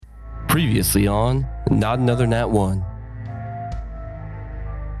Previously on Not Another Nat 1.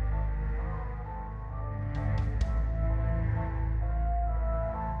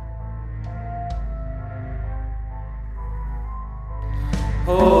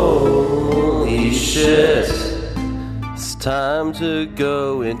 Holy shit! It's time to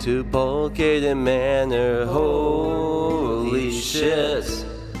go into Polkaden Manor. Holy shit!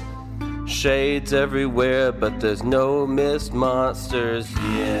 Shades everywhere, but there's no mist monsters,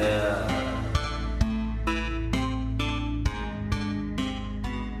 yeah.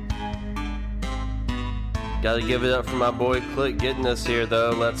 Gotta give it up for my boy Click getting us here,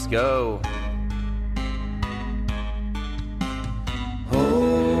 though. Let's go.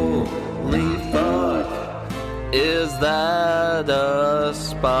 Holy fuck, is that a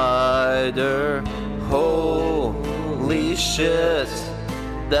spider? Holy shit.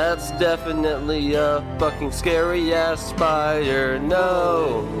 That's definitely a fucking scary ass spider.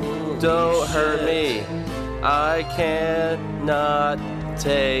 No, don't hurt me. I cannot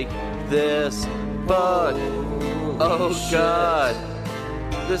take this bug. Oh god,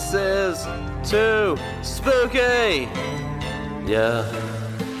 this is too spooky. Yeah,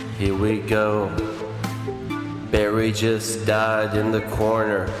 here we go. Barry just died in the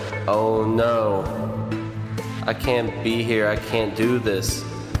corner. Oh no, I can't be here. I can't do this.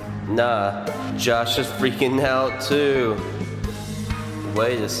 Nah, Josh is freaking out too.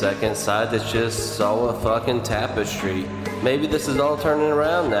 Wait a second, Side that just saw a fucking tapestry. Maybe this is all turning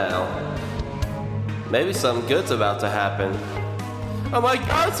around now. Maybe something good's about to happen. Oh my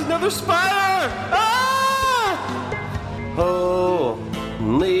god, it's another spider! Ah!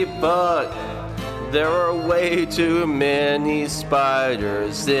 Holy fuck. There are way too many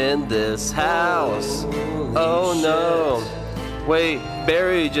spiders in this house. Oh no. Wait,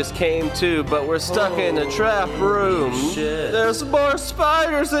 Barry just came too, but we're stuck in a trap room. Shit. There's more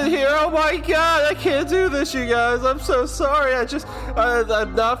spiders in here. Oh my god, I can't do this, you guys. I'm so sorry.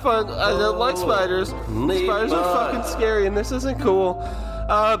 I'm not fun. I don't like spiders. Spiders are fucking scary, and this isn't cool.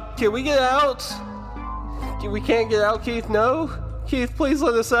 Can we get out? We can't get out, Keith. No, Keith, please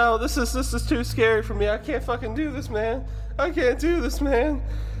let us out. This is too scary for me. I can't fucking do this, man. I can't do this, man.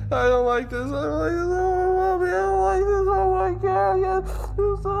 I don't like this. I don't like this. I don't like this. Oh my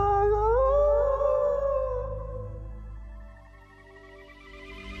god.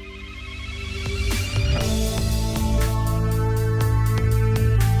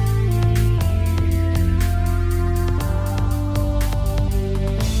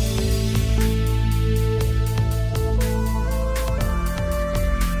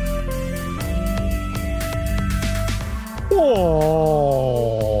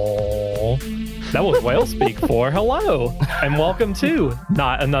 Oh, that was whale speak for hello and welcome to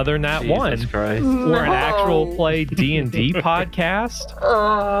Not Another Nat 1. Christ. We're an actual play D&D podcast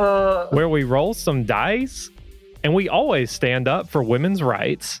where we roll some dice and we always stand up for women's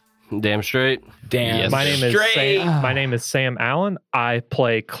rights. Damn straight. Damn. My name is Sam Allen. I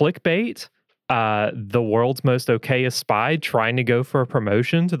play Clickbait, the world's most okayest spy trying to go for a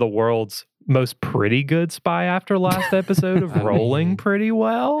promotion to the world's most pretty good spy after last episode of rolling pretty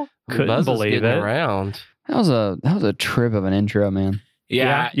well. Couldn't believe it. Around. That was a trip of an intro, man.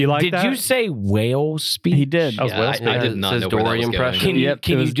 Yeah, you like did that? you say whale speech? He did. That was whale speech. I did not know where that was going. Can you Yep,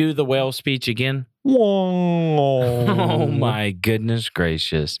 it was- do the whale speech again? Oh Oh my goodness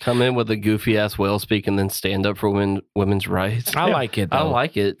gracious! Come in with a goofy ass whale speak and then stand up for women's rights. I like it. Though. I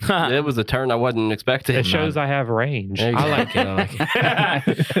like it. It was a turn I wasn't expecting. It shows I have range. There you I go. like it. I like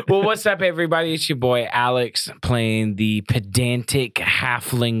it. Well, what's up, everybody? It's your boy Alex playing the pedantic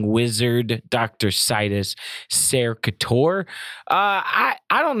halfling wizard, Dr. Sidus Serkator. I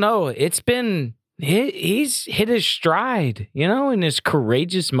don't know. It's been. He's hit his stride, in his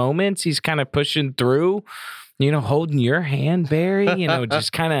courageous moments. He's kind of pushing through, holding your hand, Barry,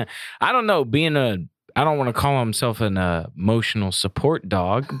 just kind of, I don't know, I don't want to call himself an emotional support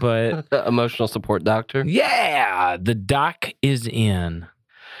dog, but Emotional support doctor. yeah, the doc is in.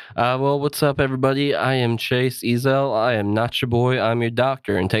 Well, what's up, everybody? I am Chase Ezel. I am not your boy. I'm your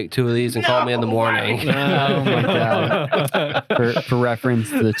doctor. And take two of these and call me in the morning. Oh my god! For reference,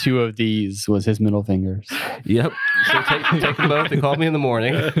 the two of these was his middle fingers. Yep. So take them both and call me in the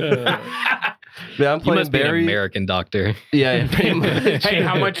morning. Yeah, I'm You playing must be an Barry. American doctor. Yeah, pretty much. Hey,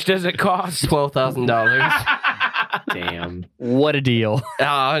 how much does it cost? $12,000. Damn. What a deal!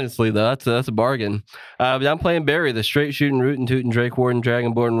 Honestly, though, that's a bargain. But I'm playing Barry, the straight shooting, rootin' tootin' Drake Warden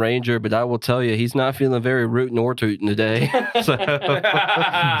Dragonborn Ranger. But I will tell you, he's not feeling very rootin' or tootin' today. So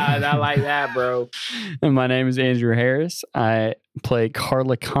I like that, bro. And my name is Andrew Harris. I play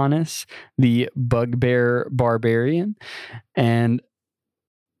Carla Canis, the Bugbear Barbarian, and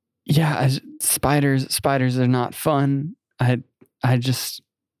spiders are not fun. I just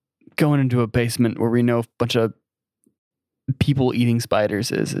going into a basement where we know a bunch of people eating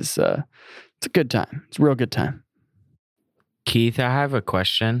spiders it's a good time. It's a real good time. Keith, I have a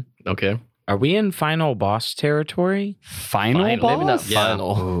question. Okay. Are we in final boss territory? Final Maybe boss? not Yeah.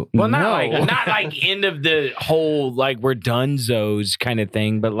 final. Well, No. not like end of the whole like we're donezo's kind of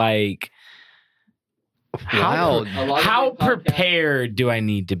thing, but like Wow. how prepared do I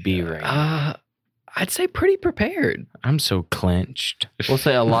need to be right now? I'd say pretty prepared. I'm so clenched. We'll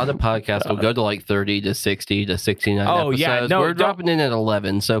say a lot of podcasts will go to like 30 to 60 to 69 Oh, episodes. yeah, no, We're don't- dropping in at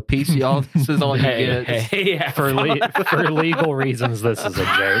 11. So peace, y'all. This is all you get. yeah. For legal reasons, this is a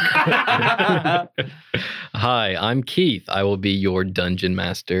joke. Hi, I'm Keith. I will be your dungeon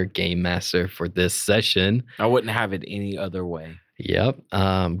master, game master for this session. I wouldn't have it any other way. Yep.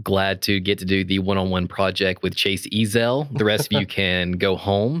 Glad to get to do the one-on-one project with Chase Ezel. The rest of you can go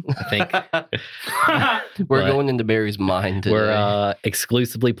home. I think We're But going into Barry's mind today. we're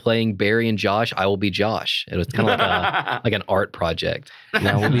exclusively playing Barry and Josh. I will be Josh. It was kind of like an art project.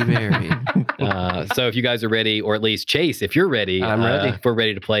 Now we'll be Barry. So if you guys are ready, or at least Chase, if you're ready, I'm ready. We're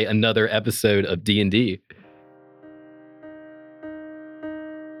ready to play another episode of D&D.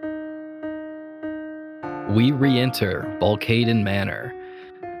 We re-enter Balcaden Manor,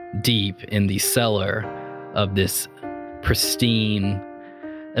 deep in the cellar of this pristine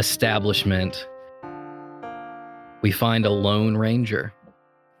establishment. We find a lone ranger.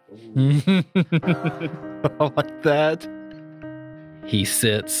 I like that. He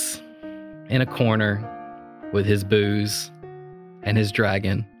sits in a corner with his booze and his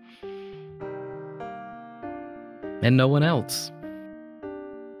dragon. And no one else.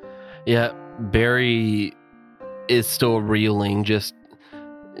 Yeah, Barry is still reeling, just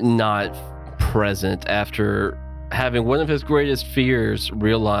not present after having one of his greatest fears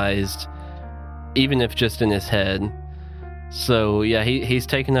realized, even if just in his head. So yeah, he's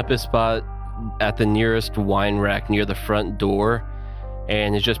taken up his spot at the nearest wine rack near the front door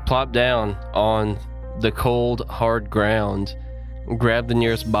and is just plopped down on the cold, hard ground, grab the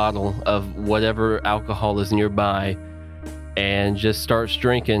nearest bottle of whatever alcohol is nearby, and just starts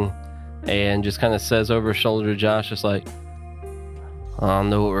drinking, and just kind of says over his shoulder to Josh, just like, I don't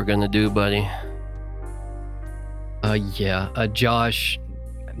know what we're gonna do, buddy. Josh,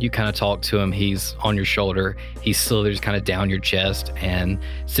 you kind of talk to him. He's on your shoulder. He slithers kind of down your chest and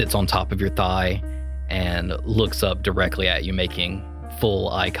sits on top of your thigh and looks up directly at you, making full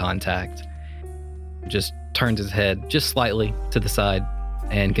eye contact. Just turns his head just slightly to the side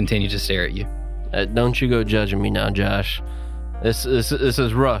and continues to stare at you. Don't you go judging me now, Josh. This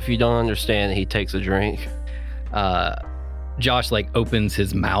is rough. You don't understand. He takes a drink. Josh opens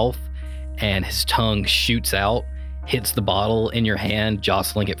his mouth and his tongue shoots out, hits the bottle in your hand,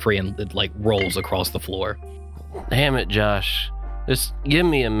 jostling it free, and it rolls across the floor. Damn it, Josh. Just give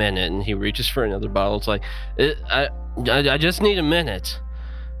me a minute. And he reaches for another bottle. It's like, I just need a minute.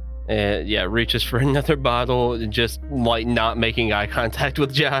 And yeah, reaches for another bottle, just not making eye contact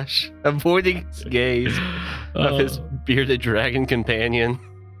with Josh, avoiding his gaze of his bearded dragon companion.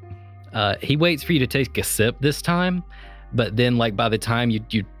 He waits for you to take a sip this time, but then by the time you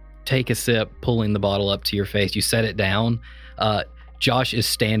take a sip, pulling the bottle up to your face, you set it down. Josh is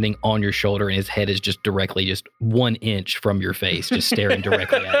standing on your shoulder and his head is just 1 inch from your face, just staring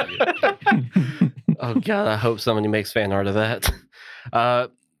directly at you. Oh God, I hope somebody makes fan art of that.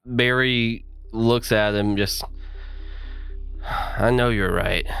 Barry looks at him, just, I know you're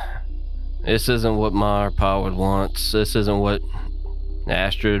right. This isn't what Ma or Pa would want. This isn't what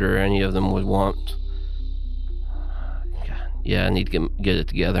Astrid or any of them would want. God, yeah, I need to get it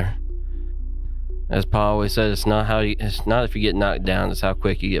together. As Pa always said, it's not if you get knocked down, it's how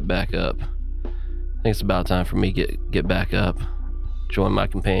quick you get back up. I think it's about time for me to get back up, join my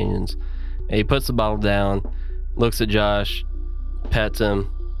companions. And he puts the bottle down, looks at Josh, pets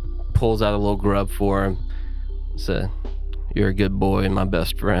him, pulls out a little grub for him, said, "You're a good boy and my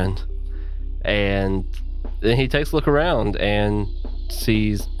best friend." And then he takes a look around and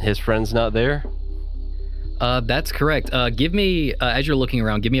sees his friend's not there. That's correct. Give me, as you're looking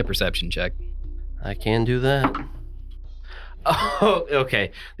around, give me a perception check. I can do that. Oh,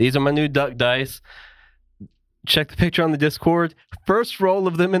 okay. These are my new duck dice. Check the picture on the Discord. First roll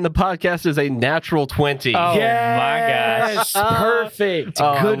of them in the podcast is a natural 20. Oh, Yes, my gosh. perfect. Oh,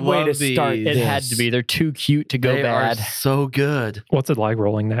 I Good way to love start. these. It had to be. They're too cute to go They bad. are so good. What's it like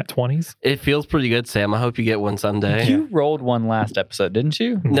rolling that 20s? It feels pretty good, Sam. I hope you get one someday. You rolled one last episode, didn't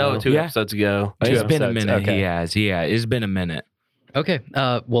you? No, two Yeah. episodes ago. It's been a episodes, minute. okay. He has. Yeah, it's been a minute. Okay.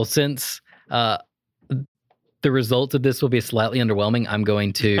 Well, since the result of this will be slightly underwhelming. I'm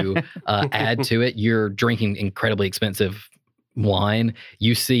going to add to it. You're drinking incredibly expensive wine.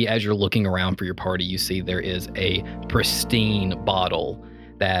 You see, as you're looking around for your party, you see there is a pristine bottle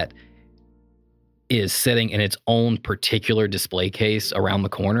that is sitting in its own particular display case around the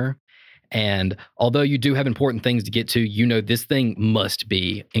corner. And although you do have important things to get to, you know this thing must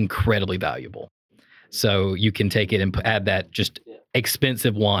be incredibly valuable. So you can take it and add that just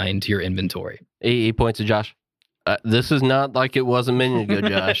expensive wine to your inventory. He points to Josh. This is not like it was a minute ago,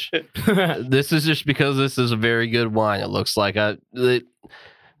 Josh. This is just because this is a very good wine. It looks like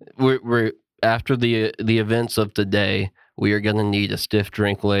we're after the events of today. We are going to need a stiff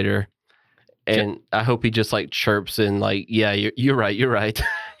drink later. And I hope he just like chirps in like, yeah, you're right. You're right.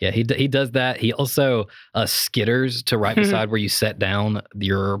 Yeah, he does that. He also skitters to right beside where you set down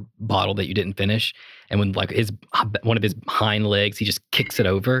your bottle that you didn't finish. And when like one of his hind legs, he just kicks it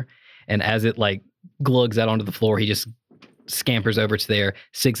over. And as it like glugs out onto the floor, he just scampers over to there,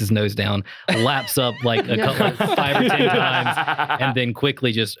 sticks his nose down, laps up like a couple, like 5 or 10 times, and then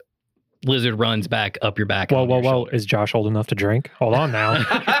quickly just lizard runs back up your back. Whoa. Is Josh old enough to drink? Hold on now.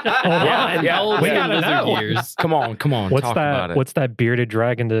 Hold on. Yeah, Old we in gotta lizard know. years. Come on. What's Talk about it. What's that bearded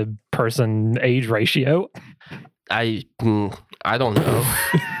dragon to person age ratio? I don't know.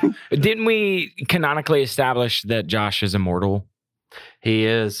 Didn't we canonically establish that Josh is immortal? He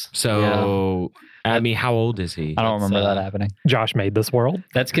is. So, I mean, how old is he? I don't That's, remember that happening. Josh made this world.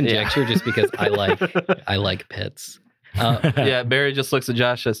 That's conjecture, just because I like pets. Yeah, Barry just looks at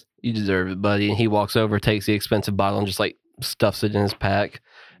Josh and says, you deserve it, buddy. And he walks over, takes the expensive bottle and just like stuffs it in his pack.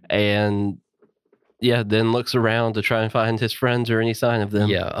 And yeah, then looks around to try and find his friends or any sign of them.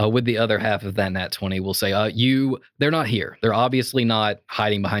 Yeah, with the other half of that nat 20, we'll say, they're not here. They're obviously not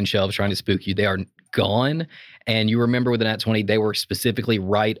hiding behind shelves trying to spook you. They are gone. And you remember with the nat 20, they were specifically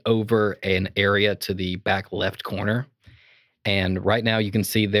right over an area to the back left corner. And right now you can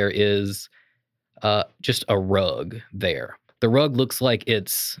see there is just a rug there. The rug looks like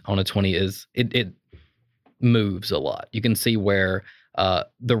it's on a 20 it moves a lot. You can see where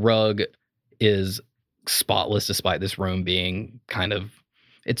the rug is spotless despite this room being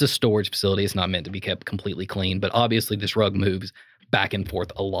it's a storage facility. It's not meant to be kept completely clean, but obviously this rug moves back and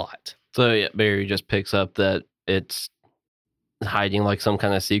forth a lot. So yeah, Barry just picks up that it's hiding like some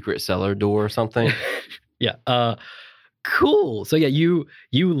kind of secret cellar door or something. Yeah. Cool. So yeah, you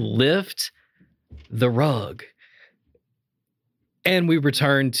lift the rug. And we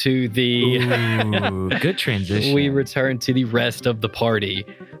return to the Ooh, good transition. We return to the rest of the party.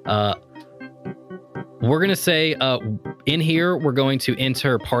 We're going to say in here, we're going to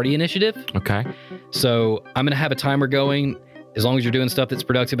enter party initiative. Okay. So I'm going to have a timer going. As long as you're doing stuff that's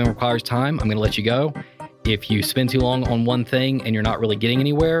productive and requires time, I'm going to let you go. If you spend too long on one thing and you're not really getting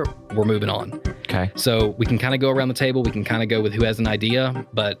anywhere, we're moving on. Okay. So we can kind of go around the table. We can kind of go with who has an idea,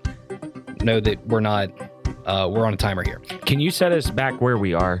 but know that we're not, we're on a timer here. Can you set us back where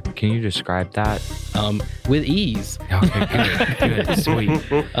we are? Can you describe that? With ease. Okay, good, sweet.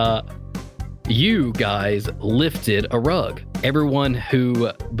 You guys lifted a rug. Everyone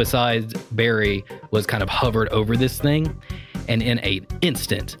who, besides Barry, was kind of hovered over this thing. And in an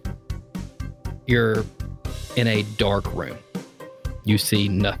instant, you're in a dark room. You see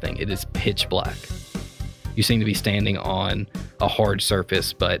nothing. It is pitch black. You seem to be standing on a hard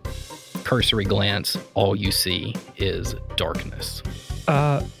surface, but cursory glance, all you see is darkness.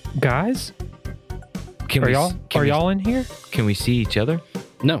 Guys, Can are y'all in here? Can we see each other?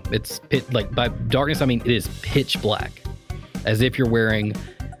 No, it's by darkness, I mean it is pitch black. As if you're wearing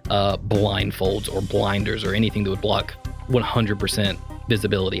blindfolds or blinders or anything that would block 100%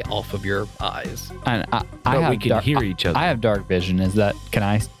 visibility off of your eyes. And But we can hear each other. I have dark vision. Can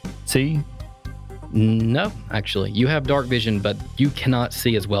I see? No, actually. You have dark vision, but you cannot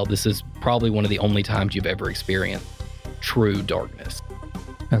see as well. This is probably one of the only times you've ever experienced true darkness.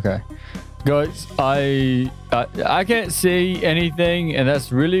 Okay. Guys, I can't see anything, and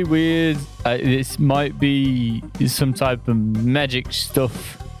that's really weird. This might be some type of magic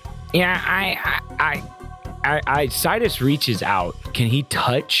stuff. Yeah, I Sidus reaches out. Can he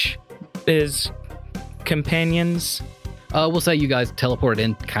touch his companions? We'll say you guys teleported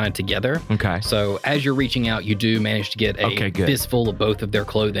in kind of together. Okay. So as you're reaching out, you do manage to get a good. fistful of both of their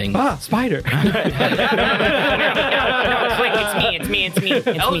clothing. Spider. Click, it's me.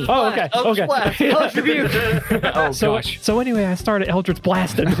 Oh, okay. Oh, So, gosh. so anyway, I started Eldritch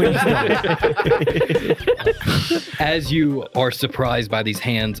Blasting. Please. As you are surprised by these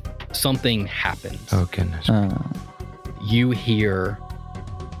hands, something happens. Oh, goodness. You hear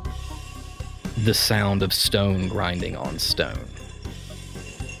the sound of stone grinding on stone.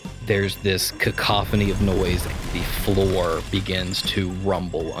 there's this cacophony of noise. The floor begins to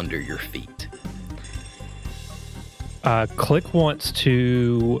rumble under your feet. Click wants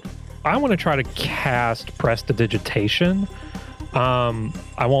to. I want to try to cast Prestidigitation.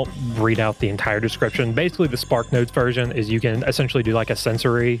 I won't read out the entire description. Basically, the Spark Notes version is you can essentially do like a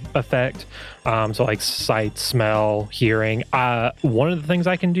sensory effect. So like sight, smell, hearing. One of the things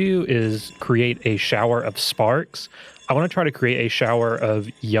I can do is create a shower of sparks. I want to try to create a shower of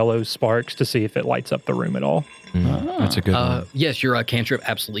yellow sparks to see if it lights up the room at all. That's a good one. Yes, your cantrip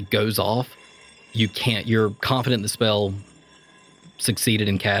absolutely goes off. You're confident the spell succeeded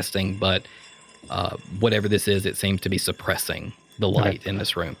in casting, but whatever this is, it seems to be suppressing the light in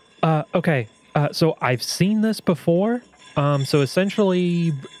this room. Okay. So I've seen this before. So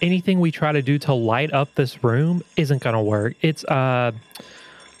essentially, anything we try to do to light up this room isn't going to work. It's you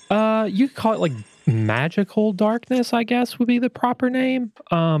could call it like magical darkness, I guess would be the proper name.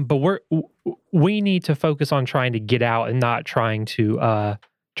 But we need to focus on trying to get out and not trying to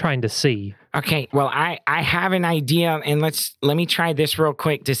see. Okay, well, I have an idea, and let me try this real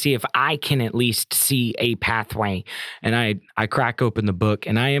quick to see if I can at least see a pathway. And I crack open the book,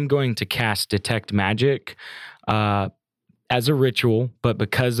 and I am going to cast Detect Magic as a ritual, but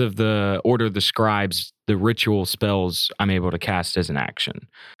because of the Order of the Scribes, the ritual spells I'm able to cast as an action.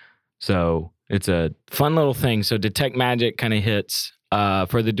 So it's a fun little thing. So Detect Magic kind of hits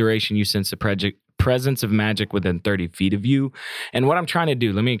for the duration you sense the presence of magic within 30 feet of you. And what I'm trying to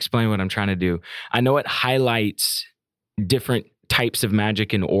do, let me explain what I'm trying to do. I know it highlights different types of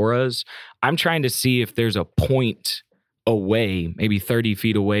magic and auras. I'm trying to see if there's a point away, maybe 30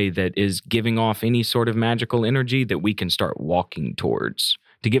 feet away, that is giving off any sort of magical energy that we can start walking towards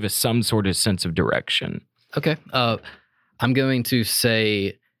to give us some sort of sense of direction. Okay. I'm going to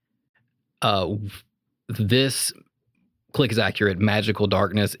say this Click is accurate. Magical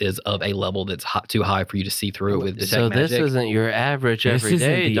darkness is of a level that's too high for you to see through it with Detect So Magic. this isn't your average everyday This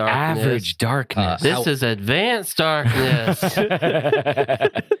isn't the darkness. average darkness. This is advanced darkness.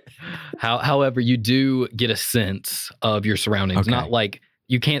 However, you do get a sense of your surroundings. Okay. Not like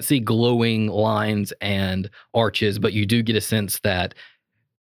you can't see glowing lines and arches, but you do get a sense that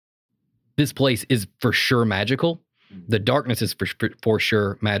this place is for sure magical. The darkness is for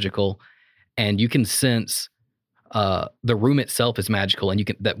sure magical, and you can sense the room itself is magical,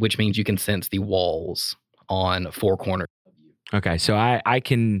 and which means you can sense the walls on four corners. Okay, so I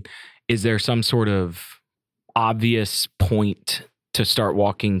can. Is there some sort of obvious point to start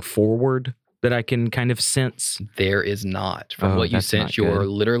walking forward that I can kind of sense? There is not. From what you that's sense, not you're good.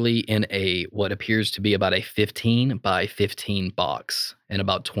 literally in what appears to be about a 15 by 15 box and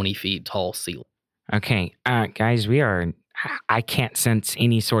about 20 feet tall ceiling. Okay, guys, I can't sense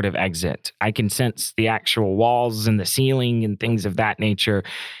any sort of exit. I can sense the actual walls and the ceiling and things of that nature,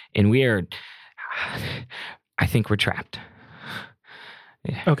 and I think we're trapped.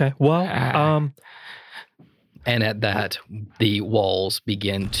 Okay. Well, And at that, the walls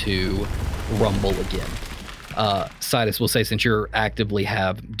begin to rumble again. Sidus will say, since you actively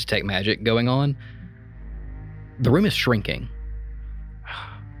have Detect Magic going on, the room is shrinking.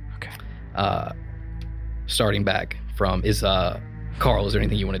 Okay. Starting back from, Carl, is there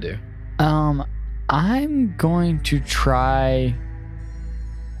anything you want to do? I'm going to try.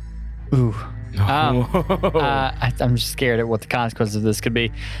 Ooh. I'm just scared at what the consequences of this could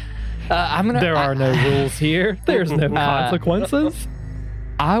be. there are no rules here. There's no consequences.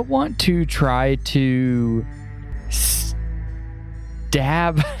 I want to try to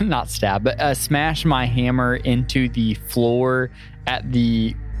smash my hammer into the floor at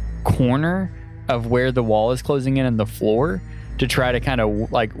the corner of where the wall is closing in and the floor to try to kind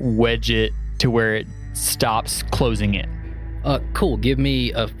of like wedge it to where it stops closing in. Cool. Give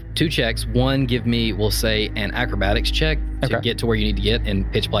me 2 checks. One, give me, we'll say, an acrobatics check to get to where you need to get in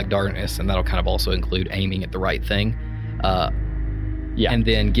pitch black darkness, and that'll kind of also include aiming at the right thing. And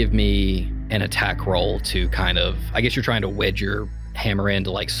then give me an attack roll to kind of, I guess you're trying to wedge your hammer in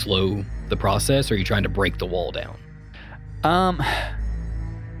to like slow the process, or are you trying to break the wall down?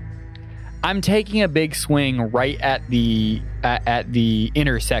 I'm taking a big swing right at the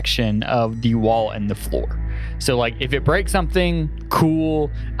intersection of the wall and the floor. So like if it breaks something, cool.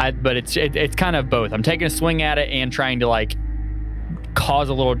 But it's kind of both. I'm taking a swing at it and trying to like cause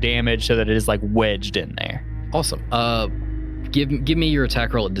a little damage so that it is like wedged in there. Awesome. Give me your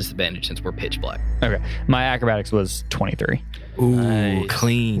attack roll at disadvantage since we're pitch black. Okay. My acrobatics was 23. Ooh, Nice.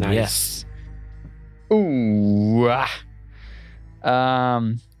 clean. Nice. Yes. Ooh.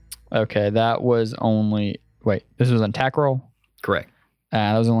 Okay, that was only. Wait, this was an attack roll? Correct.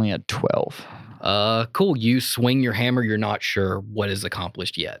 That was only a 12. Cool. You swing your hammer. You're not sure what is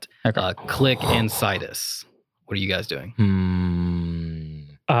accomplished yet. Okay. Click and Citus. What are you guys doing?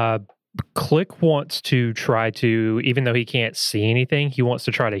 Click wants to try to, even though he can't see anything, he wants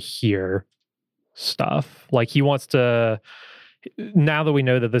to try to hear stuff. Like he wants to, now that we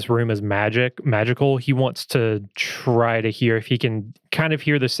know that this room is magical, he wants to try to hear if he can kind of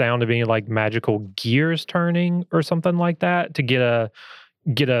hear the sound of any like magical gears turning or something like that to get a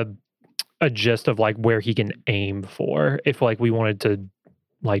gist of like where he can aim for if like we wanted to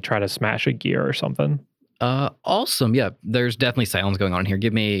like try to smash a gear or something. Awesome. Yeah, there's definitely sounds going on here.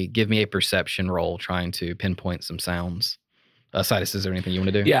 Give me a perception roll trying to pinpoint some sounds. Citus, is there anything you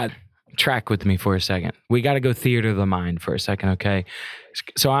want to do? Yeah, track with me for a second. We got to go theater of the mind for a second, okay?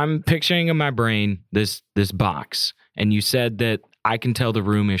 So I'm picturing in my brain this box, and you said that I can tell the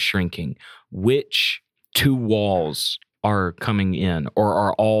room is shrinking. Which two walls are coming in, or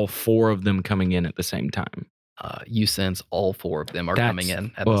are all four of them coming in at the same time? You sense all four of them are coming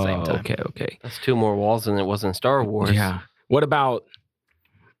in at the same time. Okay. That's 2 more walls than it was in Star Wars. Yeah. What about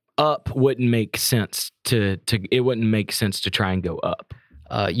up? Wouldn't make sense to it wouldn't make sense to try and go up.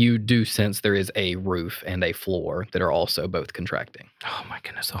 You do sense there is a roof and a floor that are also both contracting. Oh my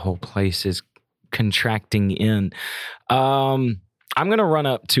goodness, the whole place is contracting in. I'm gonna run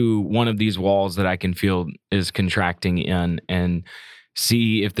up to one of these walls that I can feel is contracting in and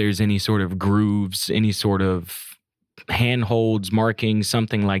see if there's any sort of grooves, any sort of handholds, markings,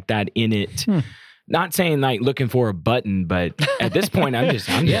 something like that in it. Not saying like looking for a button, but at this point, I'm just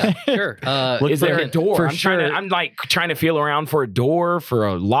Yeah, sure. is there a door? For I'm like trying to feel around for a door, for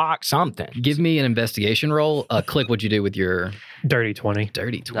a lock, something. Give me an investigation roll. Click what you do with your Dirty 20.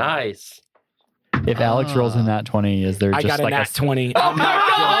 dirty 20. Nice. If Alex rolls in that 20, is there I just got a like nat 20. Oh my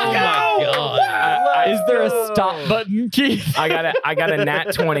God. Is there a stop button, Keith? I got a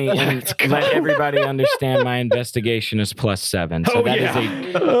nat 20 and let everybody understand my investigation is +7. So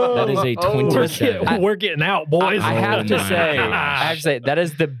that is a 27. We're getting out, boys. I have to my say, that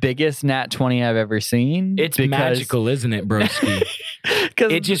is the biggest nat 20 I've ever seen. It's because- magical, isn't it, broski?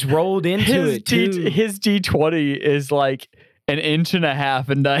 'cause It just rolled into it too. his D20 is like 1.5 inches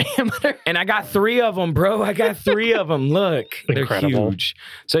in diameter. And I got 3 of them, bro. I got 3 of them. Look, they're Incredible. huge.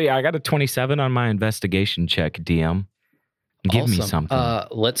 So yeah, I got a 27 on my investigation check, DM. Give me Awesome.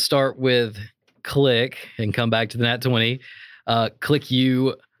 something. Let's start with Click and come back to the nat 20. Click,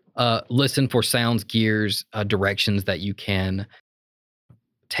 you listen for sounds, gears, directions that you can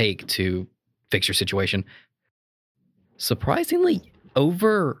take to fix your situation. Surprisingly,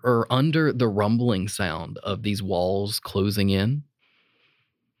 over or under the rumbling sound of these walls closing in,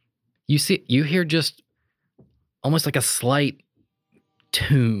 you hear just almost like a slight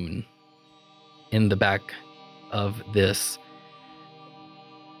tune in the back of this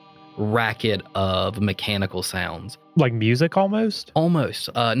racket of mechanical sounds. Like music almost? Almost.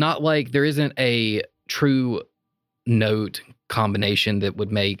 Not like there isn't a true note combination that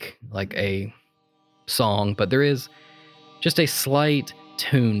would make like a song, but there is just a slight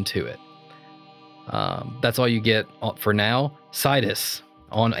tune to it. That's all you get for now. Citus,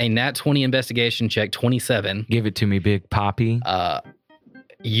 on a nat 20 investigation check, 27. Give it to me, Big Poppy.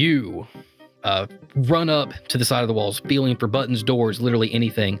 You run up to the side of the walls, feeling for buttons, doors, literally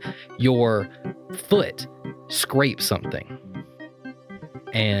anything. Your foot scrapes something,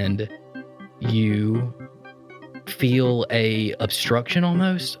 and you feel a obstruction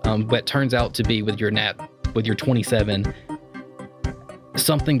almost. What turns out to be with your 27,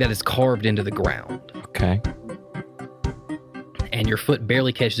 something that is carved into the ground. Okay. And your foot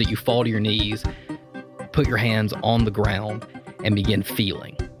barely catches it. You fall to your knees, put your hands on the ground, and begin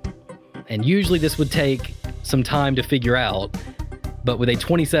feeling. And usually this would take some time to figure out, but with a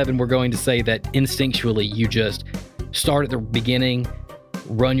 27, we're going to say that instinctually you just start at the beginning,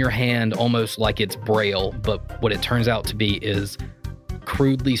 run your hand almost like it's braille, but what it turns out to be is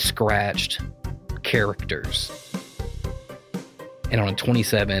crudely scratched characters. And on a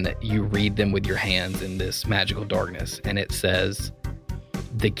 27, you read them with your hands in this magical darkness, and it says,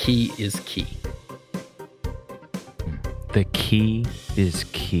 "The key is key." The key is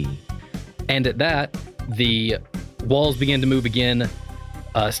key. And at that, the walls begin to move again,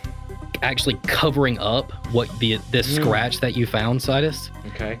 actually covering up what this scratch that you found, Citus,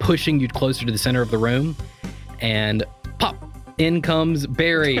 Okay. pushing you closer to the center of the room, and pop, in comes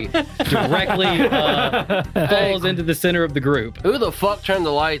Barry, directly falls into the center of the group. Who the fuck turned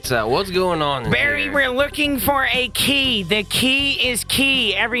the lights out? What's going on in Barry, here? we're looking for a key. The key is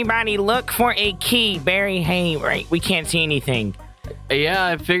key. Everybody look for a key. Barry, hey, right, we can't see anything. Yeah,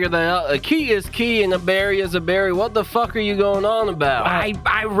 I figured that out. A key is key and a berry is a berry. What the fuck are you going on about?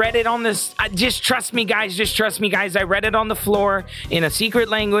 I read it on this. Just trust me, guys. Just trust me, guys. I read it on the floor in a secret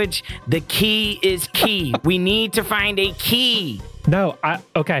language. The key is key. We need to find a key. No,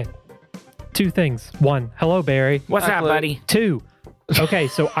 okay. 2 things. 1, hello, Barry. What's up, buddy? 2, okay,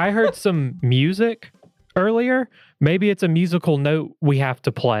 so I heard some music earlier. Maybe it's a musical note we have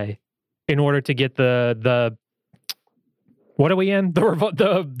to play in order to get the what are we in?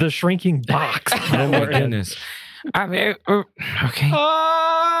 The shrinking box. Oh my goodness. I mean, okay.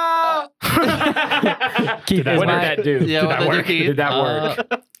 Keith, Did What did work? that do? Yeah, did what that did work? you- Did that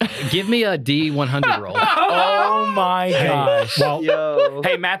work? Give me a D100 roll. Oh my gosh. Well, Yo.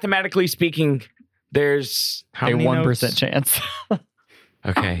 Hey, mathematically speaking, there's how a many 1% notes? chance.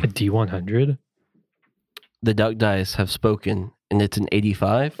 Okay. a D100. The duck dice have spoken, and it's an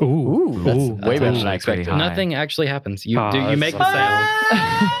 85. Ooh, that's ooh. way better than I That's pretty expected. high. Nothing actually happens. You Oh, you make the sound.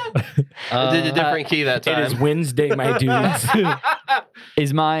 I did a different key that It time. is Wednesday, my dudes.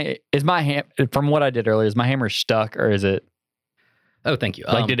 Is my from what I did earlier, is my hammer stuck or is it Oh, thank you.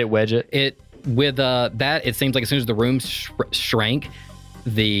 did it wedge it? It with that, it seems like as soon as the room shrank,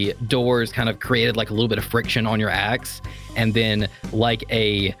 the doors kind of created like a little bit of friction on your axe, and then like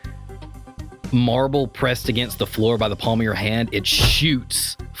a marble pressed against the floor by the palm of your hand, it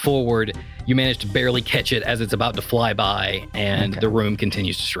shoots forward. You manage to barely catch it as it's about to fly by, and the room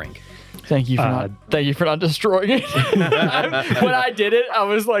continues to shrink. Thank you for not destroying it. When I did it, I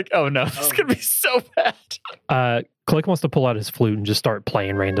was like, oh no, this is gonna be so bad. Click wants to pull out his flute and just start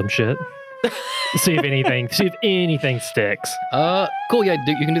playing random shit. see if anything sticks. Cool. Yeah,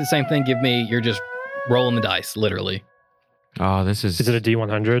 you can do the same thing. You're just rolling the dice, literally. Oh, this is. Is it a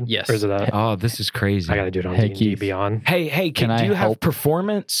D100? Yes. Or is it a? Oh, this is crazy. I gotta do it on Hey, D&D Keith. Beyond. Hey, Can do I you have help?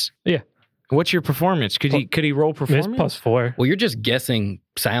 performance? Yeah. What's your performance? Could he roll It's performance? +4. Well, you're just guessing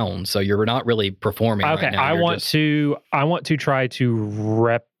sound, so you're not really performing. Okay, right now. I You're want just- to try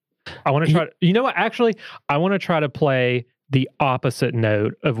to I want to try. You know what? Actually, I want to try to play the opposite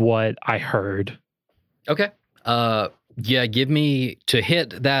note of what I heard. Okay. Yeah, give me to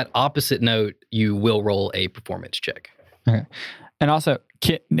hit that opposite note, you will roll a performance check. And also,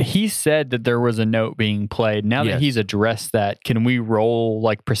 he said that there was a note being played. Now Yes. that he's addressed that, can we roll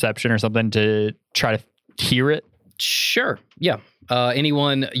like perception or something to try to hear it? Sure. Yeah.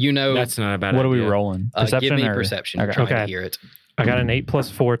 Anyone you know, That's not a bad What are idea. we rolling? give me or- perception. Okay. Trying to Okay. hear it. I got an 8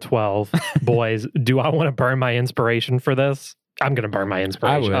 + 4, 12. Boys, do I want to burn my inspiration for this? I'm gonna burn my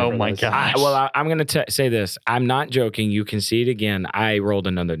inspiration. would. for Oh my this. God. I'm going to say this. I'm not joking. You can see it again. I rolled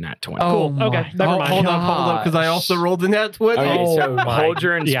another nat 20. Oh, Cool. Okay. Never mind. Hold up, because I also rolled in that 20. Okay, Oh so my- hold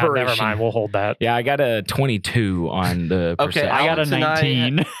your Yeah, never inspiration. mind. We'll hold that. Yeah, I got a 22 on the Okay, perception. I got a Alex and I-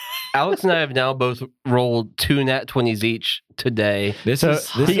 19. Alex and I have now both rolled 2 nat 20s each today. This So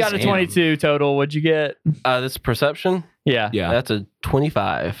is this he got is a 22 total. What'd you get? This perception, Yeah. Yeah. that's a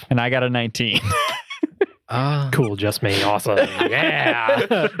 25. And I got a 19. Cool. Just me. Awesome.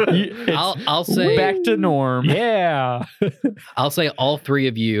 Yeah. I'll say back to norm. yeah. I'll say all three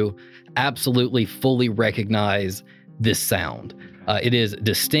of you absolutely fully recognize this sound. It is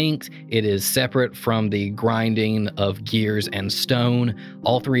distinct. It is separate from the grinding of gears and stone.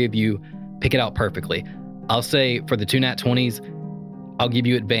 All three of you pick it out perfectly. I'll say for the 2 nat 20s, I'll give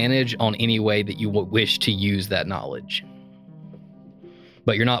you advantage on any way that you wish to use that knowledge.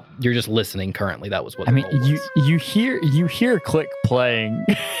 But you're just listening currently. That was what I the mean, roll was. you hear Click playing.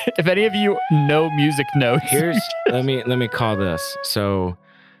 If any of you know music notes, Here's let me call this. So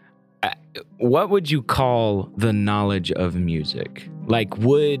what would you call the knowledge of music? Like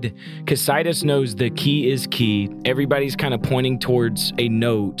because Sidus knows the key is key. Everybody's kind of pointing towards a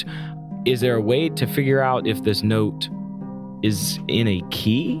note. Is there a way to figure out if this note is in a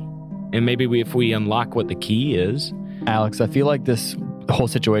key? And maybe if we unlock what the key is. Alex, I feel like this whole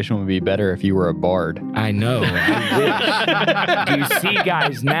situation would be better if you were a bard. I know. I wish. Do you see,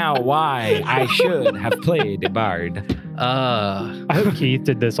 guys, now why I should have played a bard? I hope Keith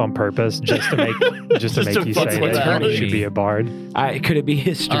did this on purpose just to make you fuck say with that you me. should be a bard. Could it be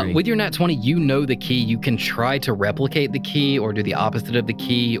history? With your nat 20, you know the key. You can try to replicate the key or do the opposite of the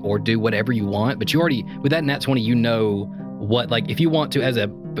key or do whatever you want. But you already, with that nat 20, you know what, like, if you want to, as a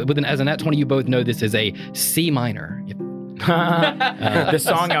nat 20, you both know this is a C minor. The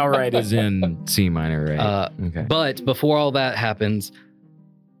song I'll write is in C minor, right? Okay. But before all that happens,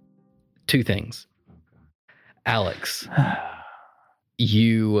 2 things. Alex,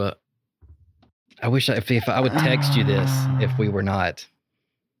 you, I wish if I would text you this if we were not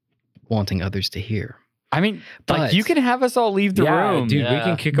wanting others to hear. I mean, But- you can have us all leave the room. dude, we Yeah.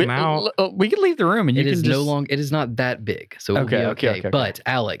 can kick them out. We can leave the room, and you It can is just... no longer. It is not that big, so it'll Okay, be okay, okay. okay. But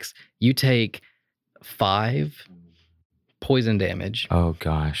Alex, you take 5 poison damage Oh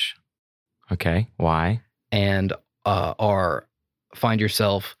gosh. Okay. Why? and find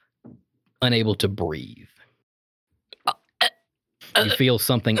yourself unable to breathe. You feel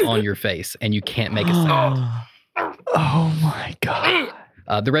something on your face, and you can't make a sound. Oh my god!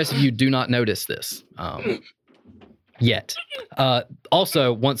 The rest of you do not notice this yet.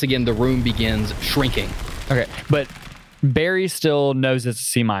 Also, once again, the room begins shrinking. Okay, but Barry still knows it's a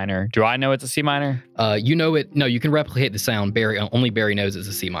C minor. Do I know it's a C minor? You know it. No, you can replicate the sound. Only Barry knows it's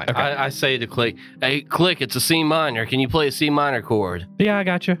a C minor. I say to Click, hey, Click, it's a C minor. Can you play a C minor chord? Yeah, I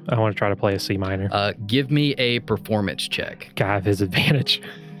got you. I want to try to play a C minor. Give me a performance check. Can I have his advantage?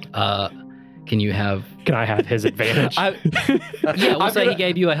 Can you have? Can I have his advantage? Yeah, we'll say he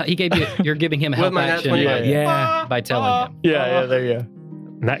gave you. You're giving him a help With my nat action 20, by, Yeah. by telling him. Yeah, there you go.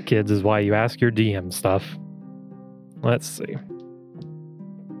 And that, kids, is why you ask your DM stuff. Let's see.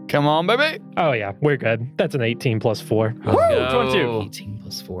 Come on, baby. Oh, yeah, we're good. That's an 18 plus 4. Let's go. 22. 18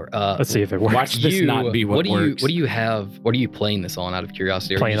 plus 4. Let's see if it works. Watch this not be what do works. What do you have? What are you playing this on? Out of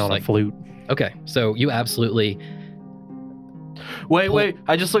curiosity, Or Playing just on a flute. Okay, so you absolutely. Wait.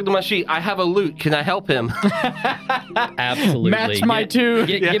 I just looked at my sheet. I have a lute. Can I help him? Absolutely. Match my two.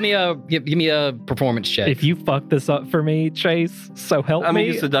 Give me a performance check. If you fuck this up for me, Chase, so help I'm going to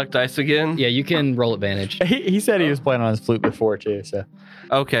me. use the duck dice again. yeah, you can roll advantage. He said he was playing on his flute before too. So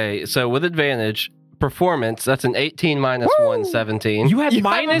Okay, so with advantage, performance, that's an 18 minus 1, 17. You had You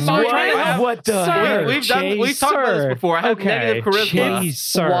minus have a one? minus- What the Sir, heck? We've talked about this sir. before. I have Okay. negative charisma. Chase,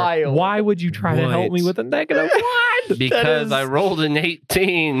 sir, Wild. why would you try to help What? me with a negative 1? Because is- I rolled an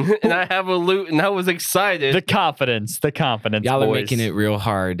 18 and I have a lute and I was excited. the confidence, Y'all are boys. making it real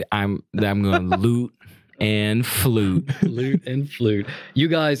hard. I'm going to loot and flute. Lute and flute. You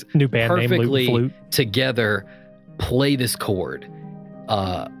guys New band name, Lute perfectly and Flute. together play this chord.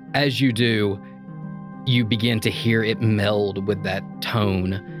 As you do, you begin to hear it meld with that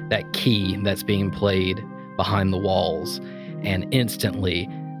tone, that key that's being played behind the walls. And instantly,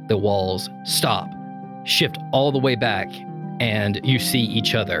 the walls stop, shift all the way back, and you see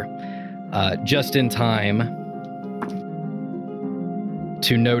each other just in time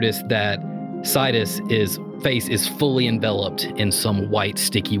to notice that Sidus' face is fully enveloped in some white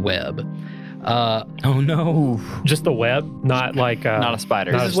sticky web. Oh no. Just the web, not like Not a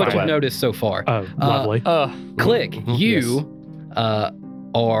spider. Not This a is what spider. you've noticed so far. Oh, lovely. Click, Mhm, you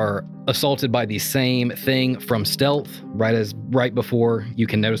are assaulted by the same thing from stealth. Right before you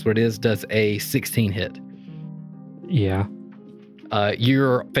can notice what it is, does a 16 hit. Yeah.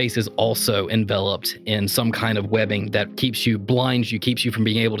 Your face is also enveloped in some kind of webbing that blinds you, keeps you from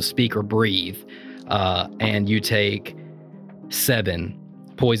being able to speak or breathe. And you take 7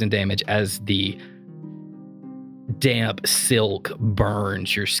 poison damage as the damp silk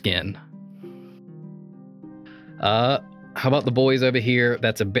burns your skin. How about the boys over here?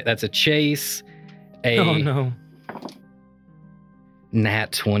 That's a chase. Oh no.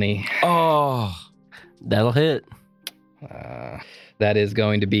 Nat 20. Oh. That'll hit. That is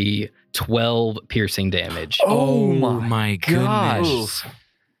going to be 12 piercing damage. Oh my gosh. goodness.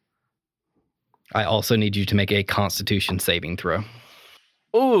 I also need you to make a Constitution saving throw.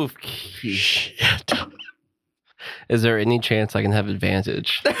 Oof. Is there any chance I can have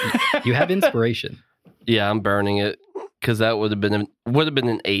advantage? You have inspiration. Yeah, I'm burning it because that would have been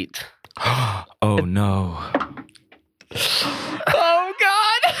an 8. Oh no. Oh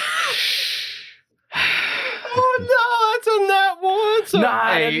God! Oh no, that's a nat 1. So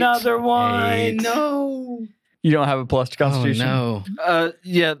Not 8. another one. 8. No. You don't have a plus to Oh Constitution. no!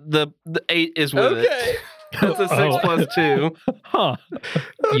 Yeah, the 8 is with it. That's a 6 Oh. plus 2. Huh.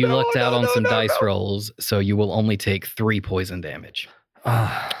 You lucked out on some dice rolls, so you will only take 3 poison damage.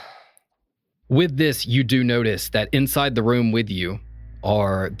 With this, you do notice that inside the room with you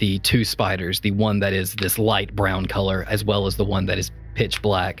are the 2 spiders, the one that is this light brown color, as well as the one that is pitch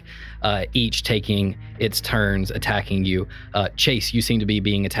black, each taking its turns attacking you. Chase, you seem to be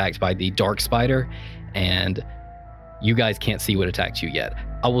being attacked by the dark spider, and you guys can't see what attacked you yet.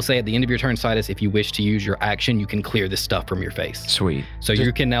 I will say at the end of your turn, Sidus, if you wish to use your action, you can clear this stuff from your face. Sweet. So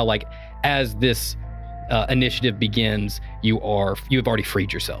you can now, as this initiative begins, you have already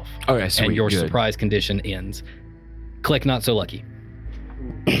freed yourself, Okay, sweet. and your Good. surprise condition ends. Click, not so lucky.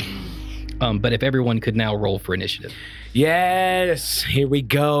 But if everyone could now roll for initiative. Yes. Here we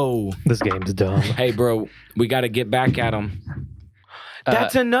go. This game's dumb. Hey, bro, we got to get back at him.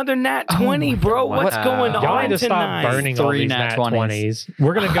 That's another nat 20, bro. What's Wow. going Y'all on need to stop tonight? burning all 3 these nat nat 20s. 20s.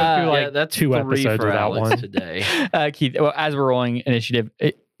 We're going to go through like that's 2 3 episodes for with that Alex one. today. Keith, well, as we're rolling initiative,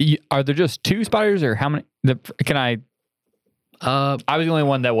 are there just 2 spiders or how many? I was the only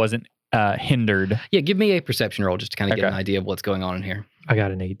one that wasn't hindered. Yeah, give me a perception roll just to kind of get Okay. an idea of what's going on in here. I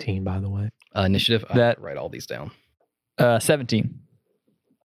got an 18, by the way. Initiative. I That- write all these down. 17.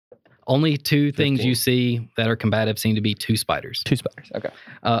 Only 2 things 15. you see that are combative seem to be 2 spiders. 2 spiders. Okay.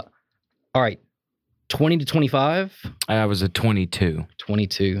 All right. 20 to 25, I was a 22.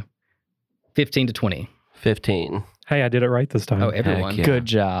 22, 15 to 20. 15. Hey, I did it right this time. Oh, everyone. yeah. Good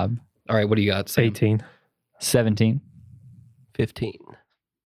job. All right, what do you got, Sam? 18. 17. 15.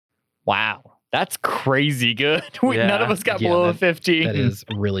 Wow. That's crazy good. None Yeah. of us got Yeah, below a that- 15. That is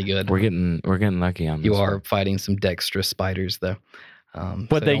really good. We're getting lucky on this. You one. are fighting some dexterous spiders, though. What'd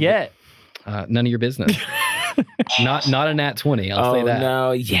so they don't- get? None of your business. not a nat 20. I'll say that.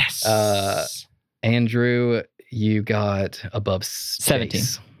 No, yes. Andrew, you got above 17.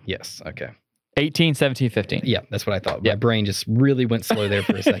 Chase. Yes. Okay. 18, 17, 15. Yeah, that's what I thought. My brain just really went slow there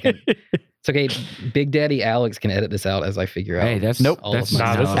for a second. It's okay. Big Daddy Alex can edit this out as I figure out. Hey, that's Nope. all That's of my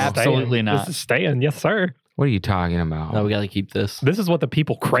Nah, this is no. Absolutely staying. not. This is staying. Yes, sir. What are you talking about? No, we got to keep this. This is what the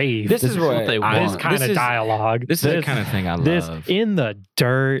people crave. This is what they I- This want. kind this of is- dialogue. This is the kind of thing I This love. in the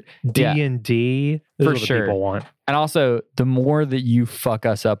dirt, Yeah. D&D. This For is what sure. the people want. And also, the more that you fuck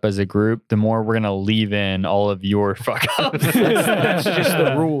us up as a group, the more we're going to leave in all of your fuck ups. That's just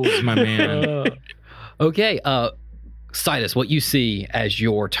the rules, my man. Okay. Sidus, what you see as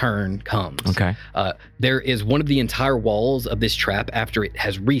your turn comes. Okay. There is one of the entire walls of this trap after it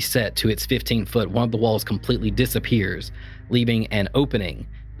has reset to its 15 foot. One of the walls completely disappears, leaving an opening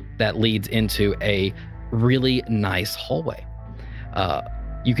that leads into a really nice hallway.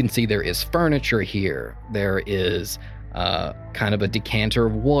 You can see there is furniture here. There is kind of a decanter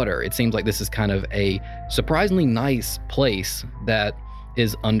of water. It seems like this is kind of a surprisingly nice place that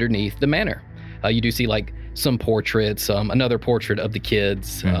is underneath the manor. You do see like some portraits, another portrait of the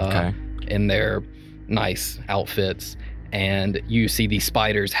kids Okay. in their nice outfits. And you see these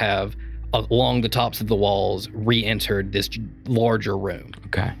spiders have, along the tops of the walls, re-entered this larger room.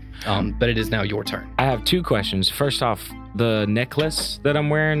 Okay. But it is now your turn. I have 2 questions. First off, the necklace that I'm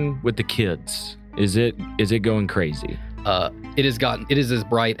wearing with the kids, is it going crazy? It is as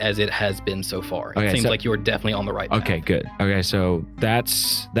bright as it has been so far. Okay, it seems so- like you're definitely on the right path. Okay, good. Okay, so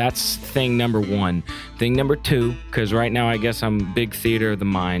that's thing number 1. Thing number 2, because right now I guess I'm big theater of the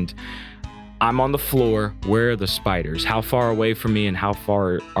mind. I'm on the floor. Where are the spiders? How far away from me and how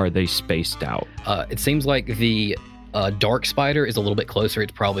far are they spaced out? It seems like the dark spider is a little bit closer.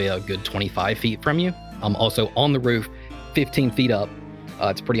 It's probably a good 25 feet from you. Also on the roof, 15 feet up.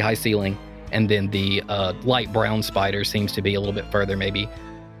 It's a pretty high ceiling. And then the light brown spider seems to be a little bit further, maybe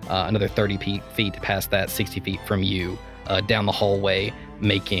another 30 feet past that, 60 feet from you, down the hallway,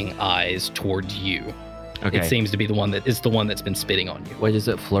 making eyes towards you. Okay. It seems to be the one that's been spitting on you. Wait, is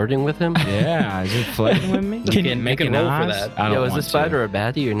it flirting with him? Yeah, is it flirting with me? You can make a roll for that. I don't Yo, is want the spider a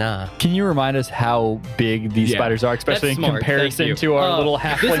baddie or not? Can you remind us how big these Yeah. spiders are, especially That's in smart. comparison Thank you. to our little This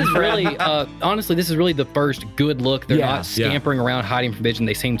halfling is friend? really, honestly, this is really the first good look. They're Yeah, not yeah. scampering around hiding from vision.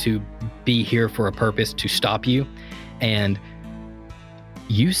 They seem to be here for a purpose to stop you. And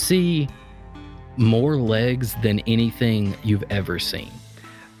you see more legs than anything you've ever seen.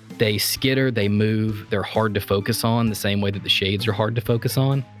 They skitter, they move, they're hard to focus on the same way that the shades are hard to focus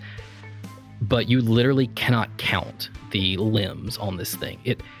on. But you literally cannot count the limbs on this thing.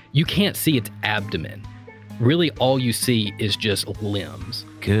 You can't see its abdomen. Really, all you see is just limbs.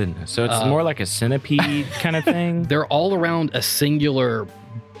 Goodness. So it's more like a centipede kind of thing? They're all around a singular,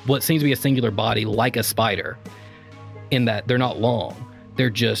 what seems to be a singular body, like a spider, in that they're not long. They're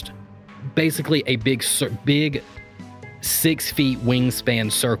just basically a big 6 feet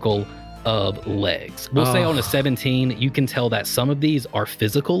wingspan circle of legs. We'll say on a 17, you can tell that some of these are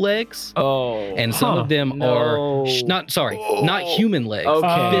physical legs, Oh. and some of them are not human legs.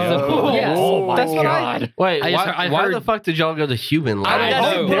 Okay. Physical. Yes. Oh my That's what God. Wait, I why heard- the fuck did y'all go to human I legs?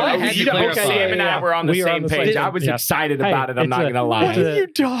 don't know. Yeah, I had to clarify. Sam and I were on the We were on same the page. same- I was yeah. excited Hey, about it. I'm it's not a- going to lie. it's a- you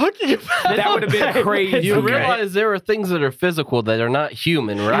talking about? That would have been crazy. You Okay. realize there are things that are physical that are not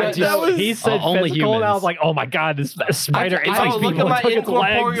human, right? He said only physical, and I humans. was like, oh my God, this spider. Oh, look at my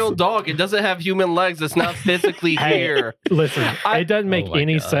incorporeal dog. It doesn't have human legs. It's not physically Hey, here. Listen, it doesn't make Oh my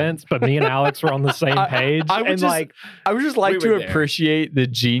any God. sense, but me and Alex were on the same page. I would and just- like, I would just like We to were there. appreciate the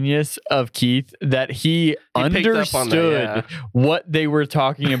genius of Keith that he picked up on that, understood what they were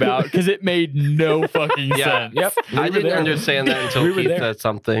talking about because it made no fucking Yeah. sense. Yep. I didn't understand that until We were Keith there. said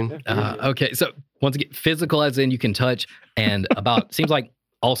something. Okay, so once again, physical as in you can touch, and about seems like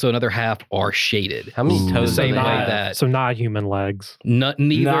also another half are shaded. How many Ooh. toes Same do they way have? that so not human legs. neither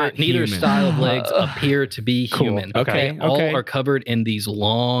Not human. style of legs appear to be Cool. human. Okay, They all okay. are covered in these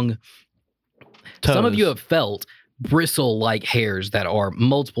long. Some of you have felt bristle-like hairs that are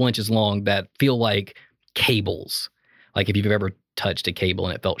multiple inches long that feel like cables. Like if you've ever touched a cable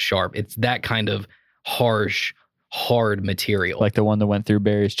and it felt sharp, it's that kind of harsh, hard material. Like the one that went through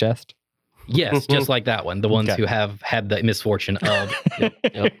Barry's chest. Yes, just like that one. The ones Okay. who have had the misfortune of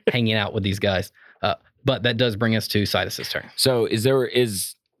hanging out with these guys. But that does bring us to Sidus's turn. So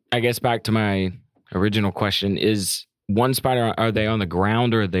I guess back to my original question, is one spider, are they on the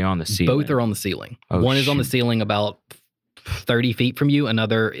ground or are they on the ceiling? Both are on the ceiling. Oh, One is on the shoot. ceiling about 30 feet from you.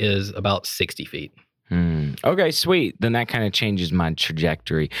 Another is about 60 feet. Okay, sweet. Then that kind of changes my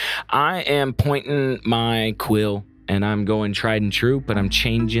trajectory. I am pointing my quill and I'm going tried and true, but I'm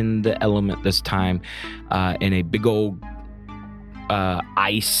changing the element this time in a big old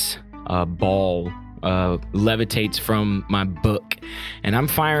ice ball levitates from my book, and I'm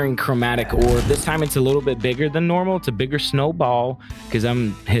firing chromatic orb. This time it's a little bit bigger than normal. It's a bigger snowball because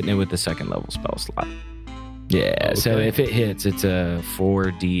I'm hitting it with the second level spell slot. Yeah, so Okay. if it hits, it's a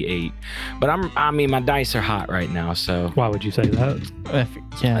 4d8. But my dice are hot right now, so Why would you say that?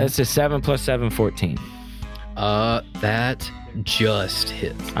 Yeah. it's a 7 plus 7, 14. That just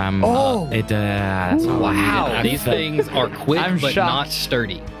hit. That's Wow. These things are quick I'm but shocked. not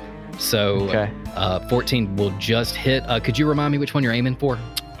sturdy. So Okay. 14 will just hit. Could you remind me which one you're aiming for?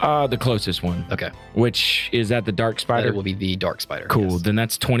 The closest one, Okay. which is that the dark That spider. will be the dark spider. Cool. yes. Then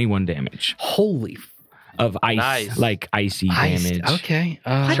that's 21 damage Holy of ice, Nice. like icy ice. damage. Okay.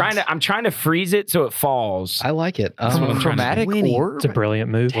 I'm trying to freeze it so it falls. I like it. That's what I'm trying to Chromatic do. orb. It's a brilliant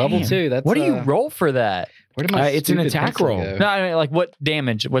move. Level Damn. 2. That's What do you roll for that? Where did my It's an stupid attack pencil roll. go? No, I mean, like what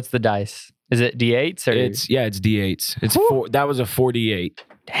damage? What's the dice? Is it D8s or? It's D8s. It's that was a 48.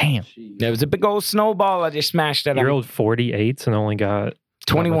 Damn. It was a big old snowball. I just smashed it. You on rolled 48s and only got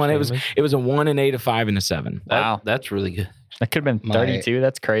 21. how It much was damage? a 1, an 8, a 5, and a 7. Wow. That's really good. That could have been My- 32.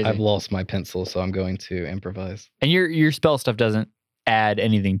 That's crazy. I've lost my pencil, so I'm going to improvise. And your spell stuff doesn't add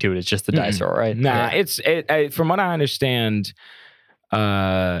anything to it. It's just the dice roll, right? Nah, Yeah. it's from what I understand,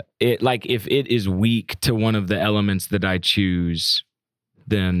 it like if it is weak to one of the elements that I choose,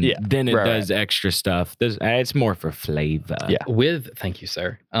 then Yeah, it right, does extra stuff. It's more for flavor. Yeah. Thank you,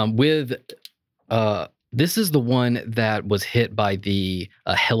 sir. This is the one that was hit by the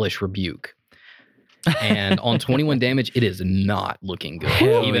hellish rebuke. And on 21 damage, it is not looking good.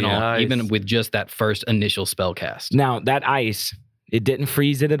 Hell even yeah. even with just that first initial spell cast. Now that ice, it didn't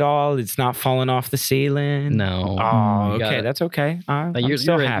freeze it at all. It's not falling off the ceiling. No. Oh, You okay, gotta- that's okay. I'm You're,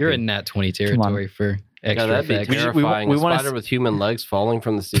 still you're, happy. you're in nat 20 Come on. territory for Yeah, extra that'd be effects. terrifying. we A wanna spider with human legs falling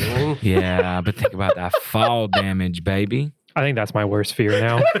from the ceiling. Yeah, but think about that fall damage, baby. I think that's my worst fear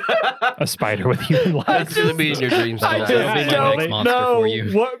now. A spider with human legs. That's gonna be in your dreams. I tonight. just That'll be my don't next monster know for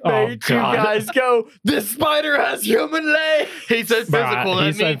you. what Oh, made you God. guys go, this spider has human legs. He said physical.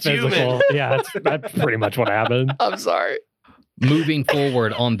 He That said means physical. human. Yeah, that's pretty much what happened. I'm sorry. Moving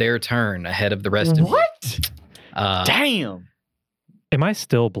forward on their turn ahead of the rest of What? you. Damn. Am I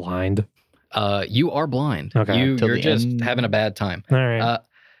still blind? You are blind. Okay. Till You're the just end. having a bad time. All right.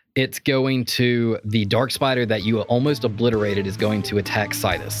 It's going to the dark spider that you almost obliterated is going to attack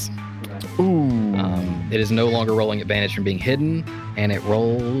Sidus. Ooh. It is no longer rolling advantage from being hidden, and it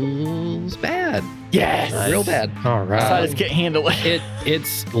rolls bad, yes. real bad. All right. Sidus can't handle it.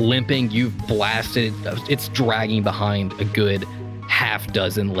 It's limping. You've blasted. It's dragging behind a good half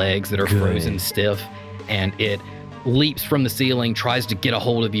dozen legs that are Good. frozen stiff, and it leaps from the ceiling, tries to get a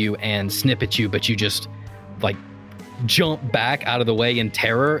hold of you and snip at you, but you just like jump back out of the way in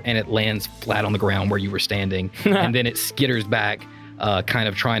terror, and it lands flat on the ground where you were standing, and then it skitters back, kind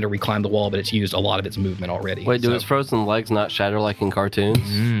of trying to reclimb the wall, but it's used a lot of its movement already. Wait, do So, his frozen legs not shatter like in cartoons?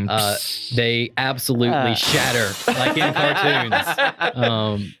 they absolutely shatter like in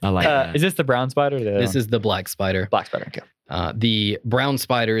cartoons. I like that. Is this the brown spider? Or the This is the black spider. black spider. Okay. The brown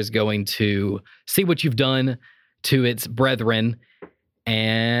spider is going to see what you've done to its brethren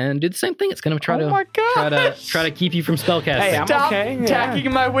and do the same thing. It's going to try Oh my God. try to keep you from spellcasting. Hey, I'm Stop okay. Yeah.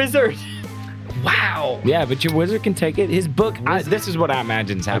 attacking my wizard. Wow. Yeah, but your wizard can take it. His book, this is what I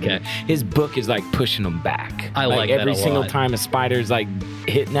imagine is happening. Okay. His book is like pushing him back. I like that every a single lot. time a spider's like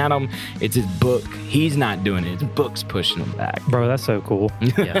hitting at him, it's his book. He's not doing it. His book's pushing him back. Bro, that's so cool.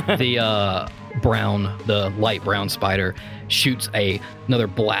 Yeah. The light brown spider shoots another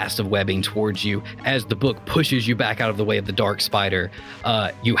blast of webbing towards you. As the book pushes you back out of the way of the dark spider,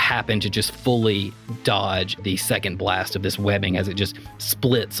 you happen to just fully dodge the second blast of this webbing as it just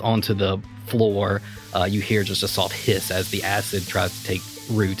splits onto the floor. You hear just a soft hiss as the acid tries to take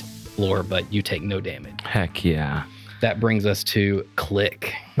root floor, but you take no damage. Heck yeah. That brings us to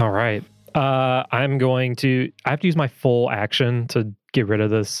Click. All right. I have to use my full action to get rid of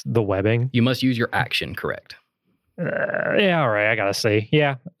the webbing. You must use your action, correct? Yeah, all right. I gotta say,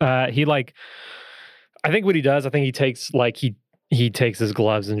 yeah. I think what he does, he takes he takes his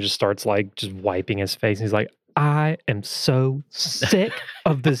gloves and just starts just wiping his face. And he's like, I am so sick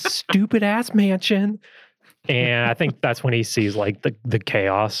of this stupid ass mansion. And I think that's when he sees the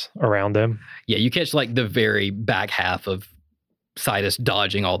chaos around him. Yeah, you catch the very back half of Sidus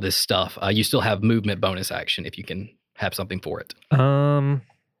dodging all this stuff. You still have movement bonus action if you can have something for it. No,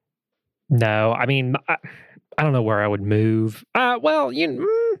 I don't know where I would move. Away.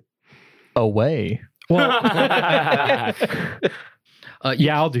 Well,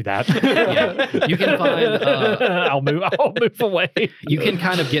 yeah, I'll do that. Yeah. You can find. I'll move away. You can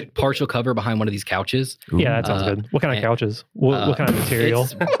kind of get partial cover behind one of these couches. Yeah, that sounds good. What kind of and- couches? What kind of material?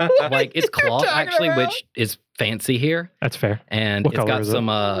 It's cloth actually, which is fancy here, That's fair. and What it's color got is it? some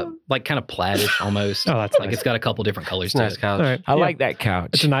kind of plaid-ish almost. Oh, that's nice. It's got a couple different colors It's to a nice it. couch. All right. I Yeah. like that couch.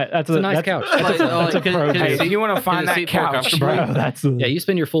 It's a nice. That's a nice that's- couch. That's a Can- pro can- taste. So you want to find the that seat more couch, comfortable? Bro, that's Yeah, you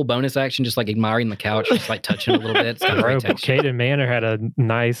spend your full bonus action just admiring the couch, just touching it a little bit. It's got bro. great texture. Caden Manor had a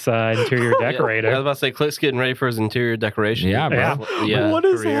nice interior decorator. I was about to say, Click's getting ready for his interior decoration. Yeah, bro. Yeah. Yeah. What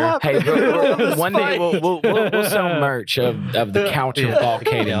is career. happening? Hey, one day we'll sell merch of the couch of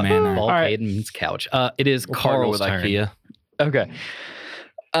Balkaden Manor. Ball All right. Caden's couch. It is We'll partner Carl's with turn. IKEA. Okay.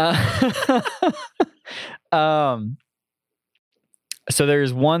 So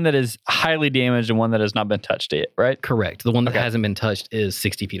there's one that is highly damaged and one that has not been touched yet, right? Correct. The one that Okay. hasn't been touched is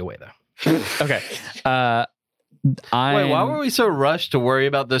 60 feet away, though. Okay. Wait, why were we so rushed to worry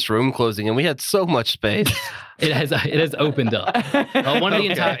about this room closing? And we had so much space. It has opened up. One of the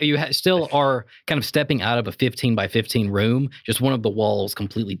entire still are kind of stepping out of a 15 by 15 room. Just one of the walls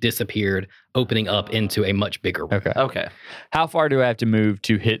completely disappeared, opening up into a much bigger room. Okay. Okay. How far do I have to move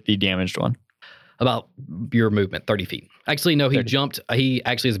to hit the damaged one? About your movement, 30 feet. Actually, no, he 30. jumped. He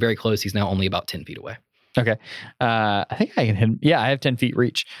actually is very close. He's now only about 10 feet away. Okay. I think I can hit him. Yeah, I have 10 feet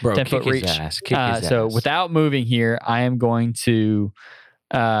reach. Bro, 10 kick foot his reach. ass. Kick his So ass. without moving here, I am going to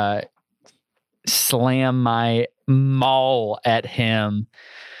slam my maul at him.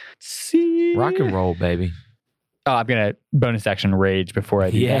 See? rock and roll, baby. Oh, I'm going to bonus action rage before I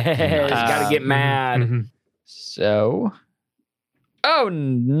do Yeah, that. gotta get mad. Mhm. So,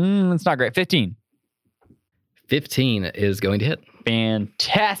 it's not great. 15. 15 is going to hit.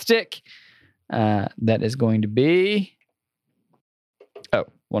 Fantastic. That is going to be. Oh,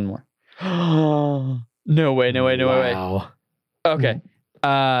 one more. No way. Wow. Okay.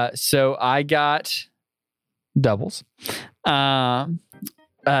 So I got doubles. 10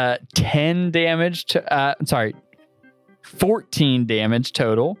 damage to 14 damage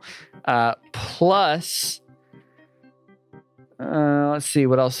total. Plus let's see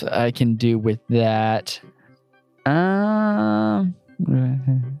what else I can do with that.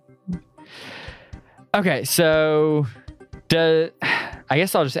 Okay, so I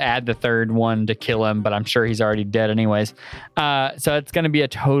guess I'll just add the third one to kill him, but I'm sure he's already dead anyways. So it's going to be a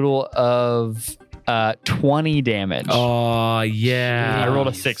total of 20 damage. Oh yeah. I rolled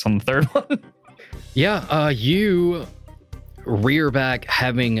a 6 on the third one. Yeah, you rear back,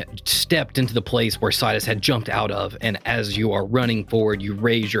 having stepped into the place where Sidus had jumped out of, and as you are running forward, you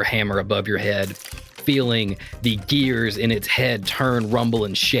raise your hammer above your head, feeling the gears in its head turn, rumble,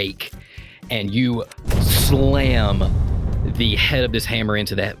 and shake, and you slam the head of this hammer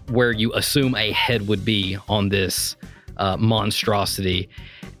into that where you assume a head would be on this monstrosity,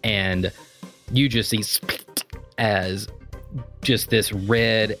 and you just see as just this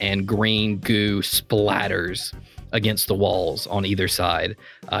red and green goo splatters against the walls on either side.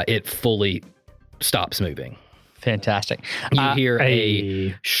 It fully stops moving. Fantastic. You hear a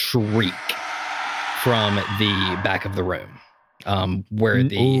Hey. shriek from the back of the room,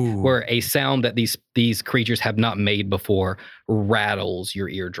 where a sound that these creatures have not made before rattles your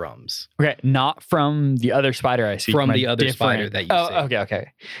eardrums. Okay, not from the other spider I see. From a the other different- spider that you see. Oh,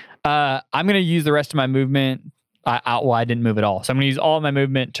 okay. I'm going to use the rest of my movement I didn't move at all. So I'm going to use all my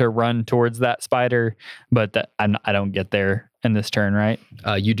movement to run towards that spider, but I don't get there in this turn, right?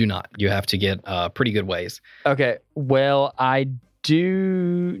 You do not. You have to get pretty good ways. Okay. Well, I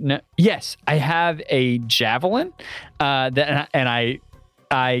do. Yes, I have a javelin, and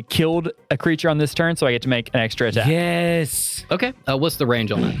I killed a creature on this turn, so I get to make an extra attack. Yes. Okay. What's the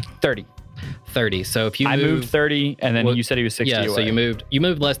range on that? 30. 30. So if you I moved 30, and then Well, you said he was 60 yeah, away. so you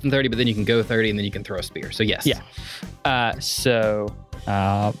moved less than 30, but then you can go 30 and then you can throw a spear. So yes. Yeah. So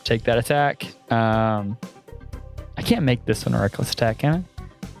I'll take that attack. I can't make this one a reckless attack, can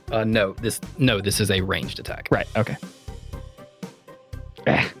No, this is a ranged attack. I? Right. Okay.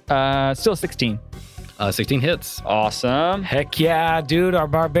 Still 16. 16 hits. Awesome. Heck yeah, dude. Our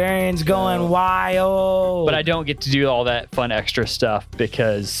barbarian's going wild. But I don't get to do all that fun extra stuff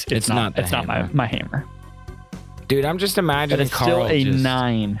because it's not the hammer. my hammer. Dude, I'm just But imagining it's Carl still a just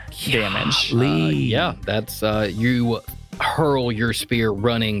 9 damage. Yeah, that's you hurl your spear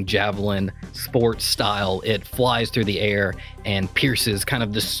running javelin sports style. It flies through the air and pierces, kind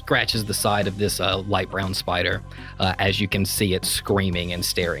of just scratches the side of this light brown spider as you can see it screaming and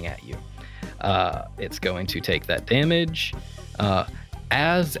staring at you. It's going to take that damage.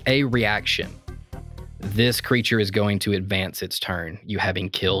 As a reaction, this creature is going to advance its turn, you having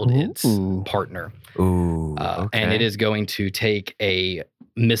killed its partner. Ooh. And it is going to take a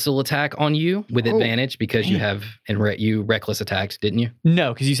missile attack on you with advantage because you have you reckless attacked, didn't you?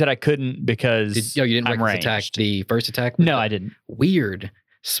 No, because you said I couldn't because You didn't I'm reckless ranged. attack the first attack? No, I didn't. Weird.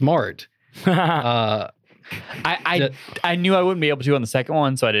 Smart. I knew I wouldn't be able to on the second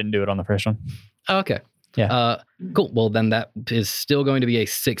one, so I didn't do it on the first one. Okay. Yeah. Cool. Well, then that is still going to be a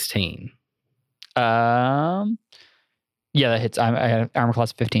 16. Yeah, that hits. I have armor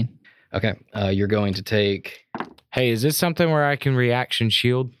class 15. Okay. You're going to take... Hey, is this something where I can reaction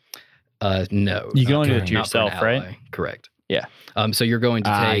shield? No. You can only do Okay. it to Not for an yourself, right? ally. Correct. Yeah. So you're going to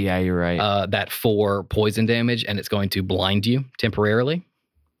take Yeah, you're right. that 4 poison damage, and it's going to blind you temporarily.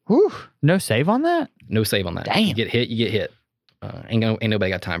 Whew. No save on that? No save on that. Damn. You get hit, you get hit. Ain't nobody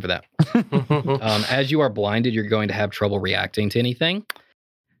got time for that. As you are blinded, you're going to have trouble reacting to anything.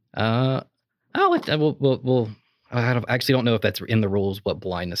 I actually don't know if that's in the rules what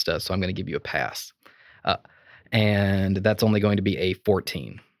blindness does, so I'm going to give you a pass. And that's only going to be a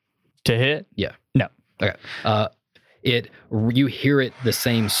 14. To hit? Okay. You hear it the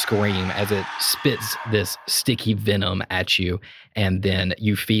same scream as it spits this sticky venom at you, and then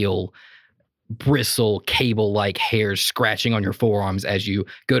you feel bristle cable-like hairs scratching on your forearms as you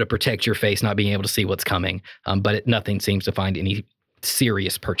go to protect your face, not being able to see what's coming. But nothing seems to find any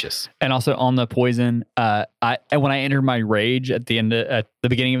serious purchase. And also on the poison, when I enter my rage at the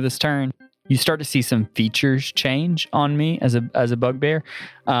beginning of this turn, you start to see some features change on me as a bugbear.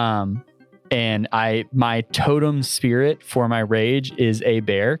 And my totem spirit for my rage is a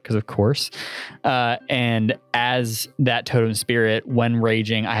bear, because of course. And as that totem spirit, when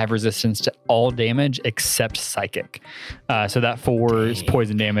raging, I have resistance to all damage except psychic. So that 4's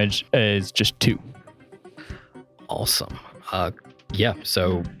poison damage is just 2. Awesome.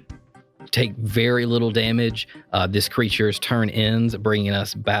 So take very little damage. This creature's turn ends, bringing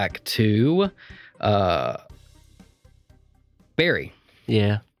us back to Barry.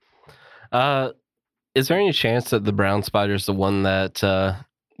 Yeah. Is there any chance that the brown spider's the one that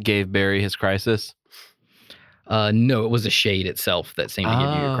gave Barry his crisis? No, it was a shade itself that seemed to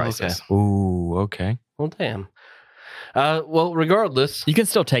give you your crisis. Okay. Ooh, okay. Well, damn. Well, regardless. You can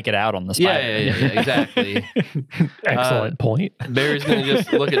still take it out on the spider. Yeah, exactly. Excellent point. Barry's going to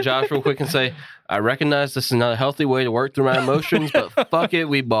just look at Josh real quick and say, I recognize this is not a healthy way to work through my emotions, but fuck it,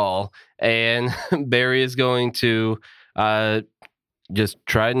 we ball. And Barry is going to just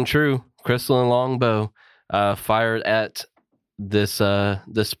tried and true, crystalline longbow, fired at this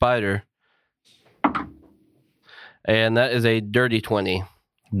spider. And that is a dirty 20.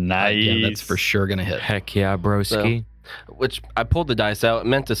 Nice. Yeah, that's for sure going to hit. Heck yeah, broski. Which I pulled the dice out,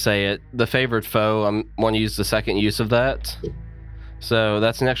 meant to say it. The favored foe, I want to use the second use of that. So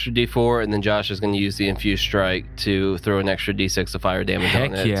that's an extra D4, and then Josh is going to use the infused strike to throw an extra D6 of fire damage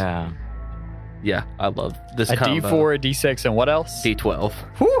Heck on it. yeah. Yeah, I love this A combo. D4, a D6, and what else? D12.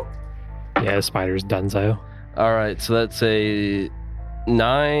 Yeah, spider's donezo. All right, so that's a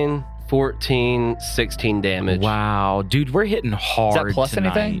 9, 14, 16 damage. Wow. Dude, we're hitting hard. Is that plus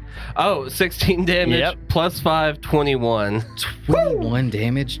tonight. anything? Oh, 16 damage, Yep. plus 5, 21. 21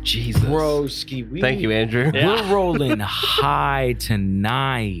 damage? Jesus. Broski. Thank you, Andrew. Yeah. We're rolling high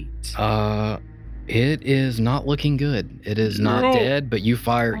tonight. It is not looking good. It is not dead, but you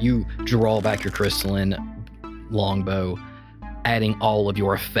draw back your crystalline longbow, adding all of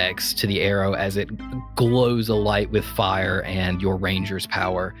your effects to the arrow as it glows alight with fire and your ranger's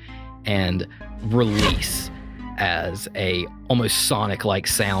power, and release as a almost sonic-like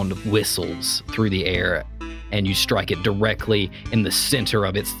sound whistles through the air, and you strike it directly in the center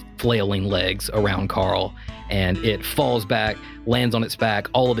of its flailing legs around Carl, and it falls back, lands on its back,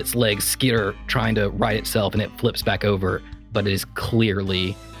 all of its legs skitter trying to right itself, and it flips back over, but it is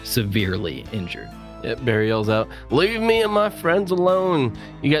clearly severely injured. Yep, Barry yells out, "Leave me and my friends alone.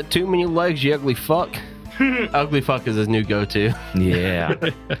 You got too many legs, you ugly fuck." Ugly fuck is his new go-to. Yeah.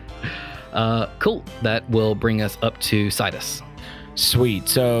 Cool. That will bring us up to Sidus. Sweet.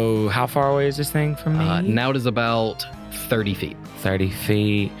 So how far away is this thing from me? Now it is about 30 feet. 30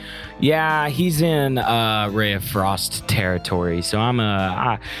 feet. Yeah, he's in Ray of Frost territory. So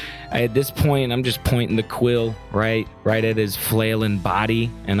at this point, I'm just pointing the quill right at his flailing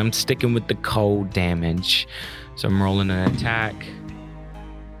body, and I'm sticking with the cold damage. So I'm rolling an attack.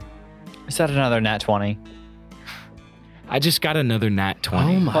 Is that another nat 20? I just got another nat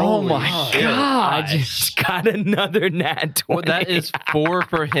 20. Oh my shit. god! I just got another nat 20. Well, that is 4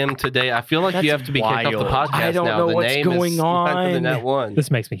 for him today. I feel like you have to be kicked off the wild. podcast now. I don't know the what's name going is time for the on. net 1. This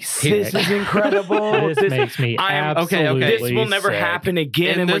makes me sick. This is incredible. This makes me absolutely This will never sick. happen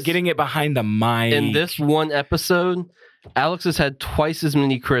again, In and we're this- getting it behind the mic. In this one episode, Alex has had twice as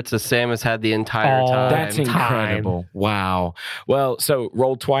many crits as Sam has had the entire Oh, time. That's incredible. Wow. Well, so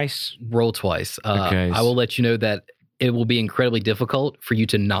roll twice. Roll twice. Okay. I will let you know that it will be incredibly difficult for you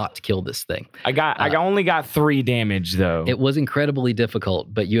to not kill this thing. I only got 3 damage though. It was incredibly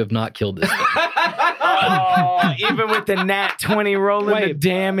difficult, but you have not killed this thing. Oh, even with the nat 20 rolling the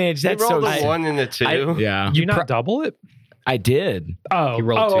damage, that's so rolled a sick. 1 and a 2. Yeah, You not double it? I did. Oh, You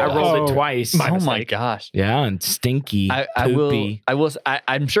rolled two. I rolled it twice. My Oh my mistake. gosh! Yeah, and stinky. I will.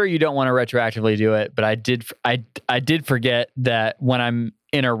 I'm sure you don't want to retroactively do it, but I did forget that when I'm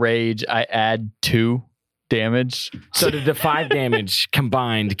in a rage, I add 2 damage. So did the 5 damage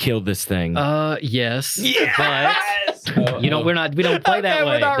combined kill this thing? Yes. But we don't play that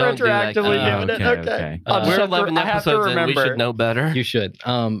way. We're not Don't do that. retroactively doing it. Okay. We're I 11 have to episodes in. We remember. should know better. You should.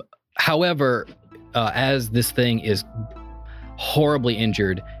 However, as this thing is horribly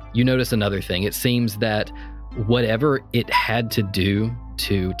injured, you notice another thing. It seems that whatever it had to do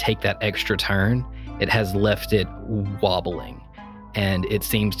to take that extra turn, it has left it wobbling, and it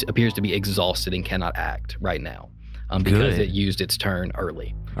appears to be exhausted and cannot act right now because Good. it used its turn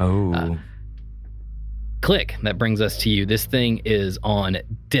early. Oh. Click. That brings us to you. This thing is on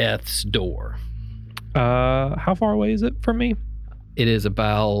death's door. How far away is it from me? It is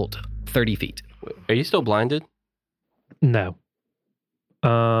about 30 feet. Are you still blinded? No.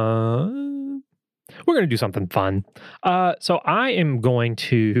 We're gonna do something fun. So I'm going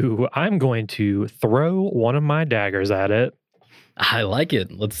to throw one of my daggers at it I like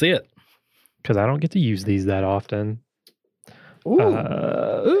it. Let's see it. because I don't get to use these that often.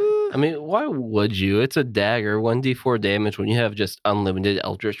 I mean, why would you? It's a dagger, 1d4 damage when you have just unlimited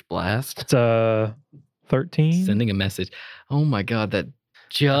Eldritch Blast. It's a 13. Sending a message. Oh my god, that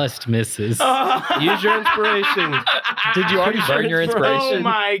just misses. Use your inspiration. Did you already burn your inspiration? Oh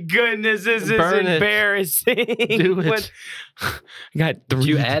my goodness, this is Burn it. embarrassing. Do it. What- I got 3. Did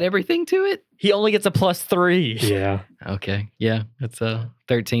you add everything to it? He only gets a +3. Yeah. Okay. Yeah, it's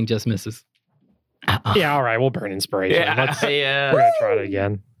 13 just misses. Yeah. All right. We'll burn inspiration. Yeah. We're Yeah. gonna try it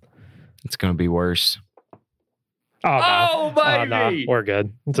again. It's going to be worse. Oh, no. Oh, Oh, no. baby! We're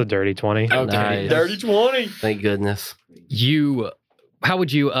good. It's a dirty 20. Okay. Nice. Dirty 20. Thank goodness. How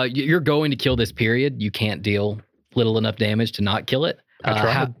would you, you're going to kill this period. You can't deal little enough damage to not kill it. I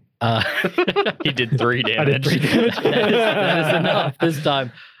tried. He did 3 I did damage. 3 damage. that is enough this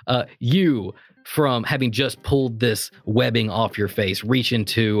time. You, from having just pulled this webbing off your face, reach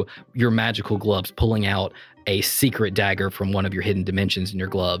into your magical gloves, pulling out a secret dagger from one of your hidden dimensions in your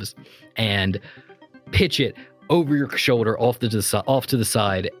gloves, and pitch it over your shoulder off to the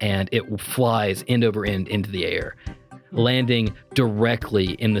side, and it flies end over end into the air, landing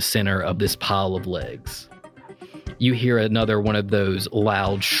directly in the center of this pile of legs. You hear another one of those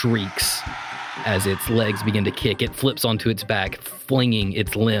loud shrieks as its legs begin to kick. It flips onto its back, flinging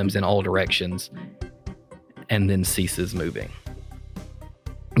its limbs in all directions, and then ceases moving.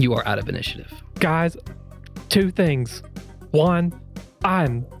 You are out of initiative. Guys, 2 things. 1,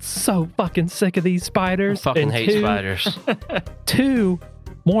 I'm so fucking sick of these I spiders. fucking And hate 2, spiders. 2,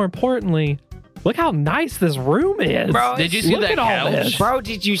 more importantly, look how nice this room is. Bro, Did you see Look that at all couch? this. Bro,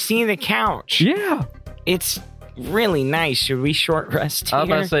 did you see the couch? Yeah. It's really nice. Should we short rest here? I was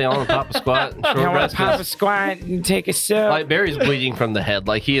about to say, I want to pop a squat. And short I want rest to pop a 'cause, squat and take a sip. like, Barry's bleeding from the head.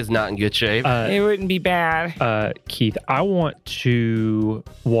 Like, he is not in good shape. It wouldn't be bad. Keith, I want to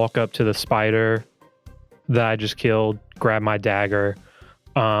walk up to the spider that I just killed, grab my dagger.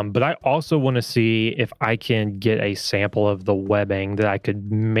 But I also want to see if I can get a sample of the webbing that I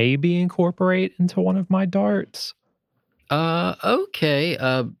could maybe incorporate into one of my darts. Okay.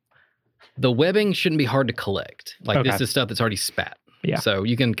 The webbing shouldn't be hard to collect. Like this Okay. is stuff that's already spat. Yeah. So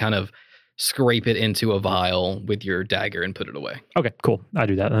you can kind of scrape it into a vial with your dagger and put it away. Okay, cool. I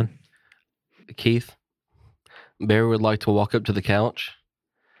do that then. Keith, Barry would like to walk up to the couch,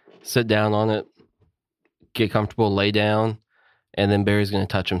 sit down on it, get comfortable, lay down, and then Barry's going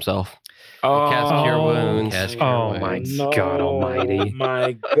to touch himself. Cast Cure Wounds. Cast Cure Oh Wounds. my God Almighty!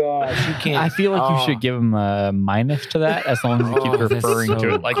 My gosh, you can't. I feel like you should give him a minus to that as long as you keep referring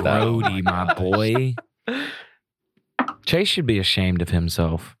to it like that. Grody, my boy. Chase should be ashamed of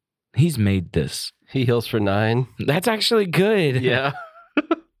himself. He's made this. He heals for 9. That's actually good. Yeah.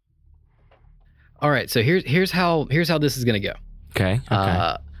 All right. So here's how this is going to go. Okay.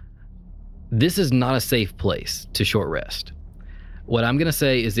 This is not a safe place to short rest. What I'm going to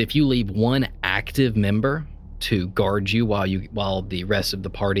say is if you leave one active member to guard you while the rest of the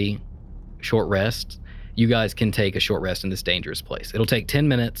party short rests, you guys can take a short rest in this dangerous place. It'll take 10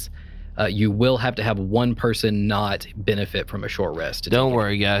 minutes. You will have to have one person not benefit from a short rest. Don't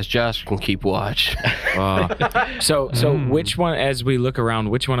worry, guys. Josh can keep watch. So which one, as we look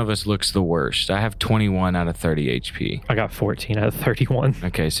around, which one of us looks the worst? I have 21 out of 30 HP. I got 14 out of 31.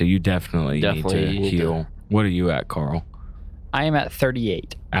 Okay, so you definitely need to heal. What are you at, Carl? I am at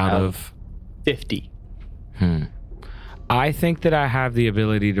 38 Out of 50. I think that I have the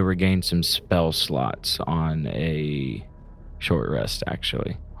ability to regain some spell slots on a short rest,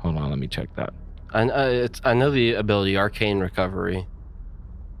 actually. Hold on, let me check that. I know the ability Arcane Recovery.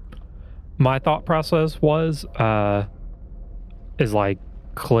 My thought process was, is like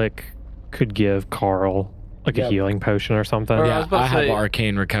Click could give Carl like a healing potion or something. Or- I Yeah, was about I to have say-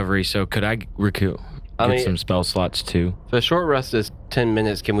 arcane recovery, so could I get some spell slots too? The short rest is 10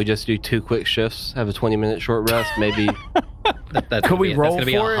 minutes. Can we just do 2 quick shifts? Have a 20-minute short rest? Maybe. That's Could we roll That's going to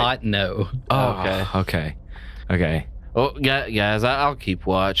be for a it? hot no. Okay. Well, guys, I'll keep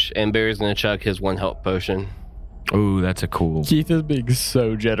watch. And Barry's going to chug his 1 health potion. Ooh, that's a cool. Keith is being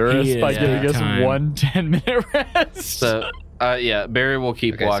so generous He by is giving big us time. 1 10-minute rest. So, yeah, Barry will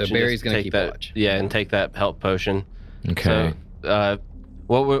keep Okay, watch. so and Barry's just gonna take keep that, watch. Yeah, and take that health potion. Okay. So,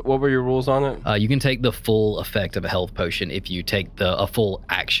 what were your rules on it? You can take the full effect of a health potion if you take a full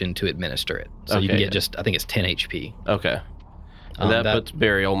action to administer it. So you can Okay, get just, I think it's 10 HP. Okay. And that puts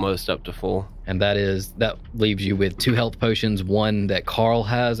Barry almost up to full. And that leaves you with 2 health potions, one that Carl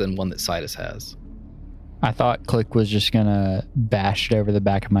has and one that Sidus has. I thought Click was just going to bash it over the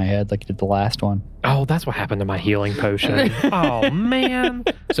back of my head like he did the last one. Oh, that's what happened to my healing potion. Oh, man.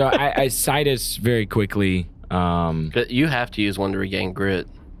 So I cite us very quickly. But you have to use one to regain grit.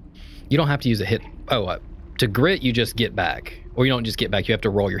 You don't have to use a hit. To grit, you just get back. Or you don't just get back, you have to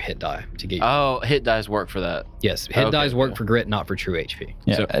roll your hit die to get you. Oh, hit dice work for that. Yes, hit okay, dies work yeah. for grit, not for true HP.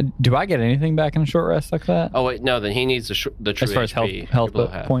 Yeah. So- Do I get anything back in a short rest like that? Oh, wait, no, then he needs the true as far as HP. health You're below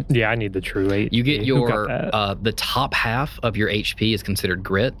half. points? Yeah, I need the true 8. You get Who got your that? the top half of your HP is considered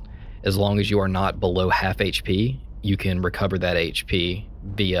grit. As long as you are not below half HP, you can recover that HP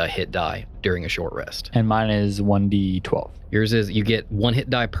via hit die during a short rest. And mine is 1d12. Yours is you get 1 hit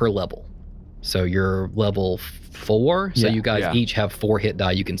die per level. So you're level 4. So Yeah. you guys Yeah. each have 4 hit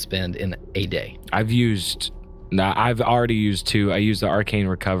die you can spend in a day. I've already used 2. I used the arcane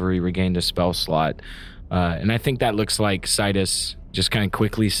recovery, regained a spell slot. And I think that looks like Sidus just kind of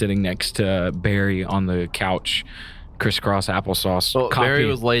quickly sitting next to Barry on the couch, crisscross applesauce. Well, Barry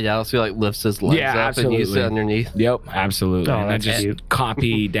was laid out, so he like lifts his legs Yeah, up and you sit absolutely. underneath. Yep, absolutely. Oh, And I that's just cute.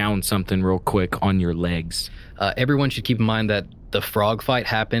 copy down something real quick on your legs. Everyone should keep in mind that the frog fight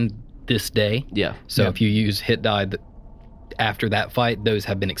happened this day. Yeah. So if you use hit die after that fight, those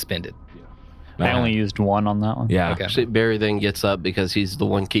have been expended. I only used 1 on that one. Yeah. Okay. Actually, Barry then gets up because he's the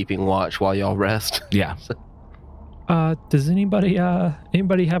one keeping watch while y'all rest. Yeah. Does anybody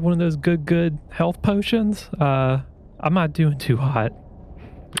have one of those good health potions? I'm not doing too hot.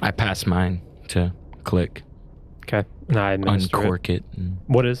 I pass mine to Click, Okay. And I administer it. uncork it.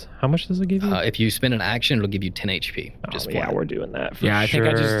 How much does it give you? If you spend an action, it'll give you 10 HP. Just yeah, flat. we're doing that for Yeah, I sure.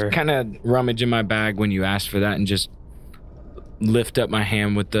 think I just kind of rummage in my bag when you asked for that and just lift up my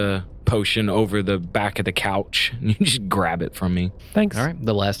hand with the potion over the back of the couch. And you just grab it from me. Thanks. All right.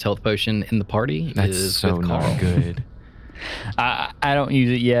 The last health potion in the party That's is so with Carl. not good. I don't use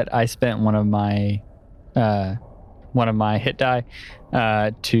it yet. I spent one of my one of my hit die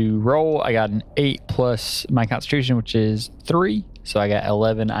to roll. I got an 8 plus my Constitution, which is 3. So I got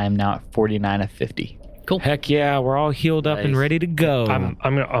 11. I am now at 49 of 50. Cool. Heck yeah, we're all healed up and Nice. ready to go. I'm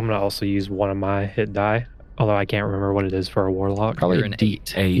gonna also use one of my hit die, although I can't remember what it is for a warlock. Probably You're an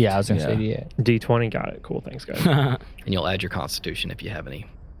 8. 8. Yeah, I was gonna say D8. D20. Got it. Cool. Thanks, guys. And you'll add your Constitution if you have any.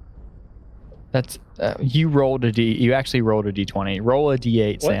 That's you rolled a D. You actually rolled a D20. Roll a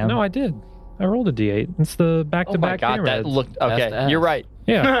D8, What? Sam. No, I did. I rolled a D8. It's the Oh my back-to-back god, that pyramids. looked That's okay. ass. You're right.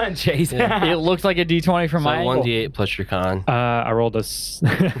 Yeah. Chase. It looked like a D20 from So my angle. 1d8 plus your con. I rolled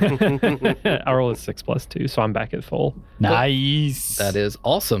I rolled a 6 plus 2, so I'm back at full. Nice. That is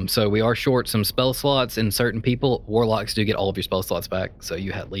awesome. So we are short some spell slots in certain people. Warlocks do get all of your spell slots back, so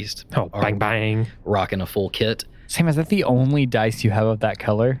you at least Oh, are bang bang. rocking a full kit. Sam, is that the only dice you have of that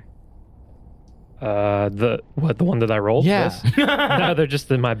color? The one that I rolled? Yeah. This? No, they're just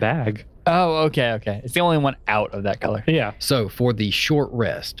in my bag. Oh, okay. It's the only one out of that color. Yeah. So for the short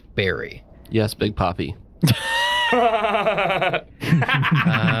rest, Barry, Yes, Big Poppy.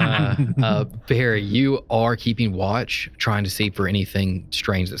 Barry, you are keeping watch, trying to see for anything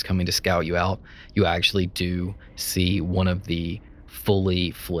strange that's coming to scout you out. You actually do see one of the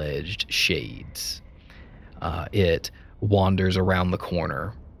fully fledged shades. It wanders around the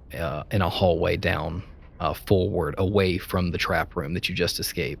corner in a hallway down forward, away from the trap room that you just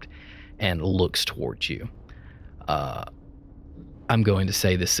escaped, and looks towards you. I'm going to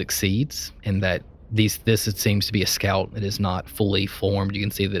say this succeeds in that this it seems to be a scout. It is not fully formed. You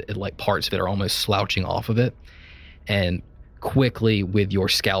can see that like parts of it are almost slouching off of it. And quickly, with your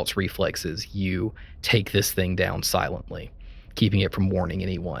scout's reflexes, you take this thing down silently, keeping it from warning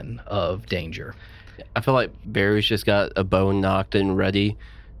anyone of danger. I feel like Barry's just got a bone knocked and ready,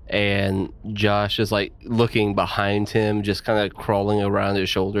 and Josh is like looking behind him, just kind of crawling around his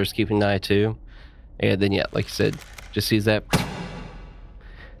shoulders, keeping an eye too. And then, yeah, like you said, just sees that.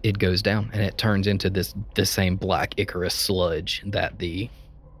 It goes down, and it turns into this same black Icarus sludge that the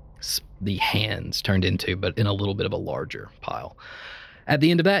hands turned into, but in a little bit of a larger pile. At the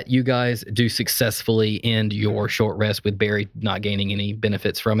end of that, you guys do successfully end your short rest with Barry not gaining any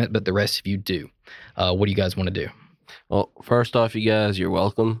benefits from it, but the rest of you do. What do you guys want to do? Well, first off, you guys, you're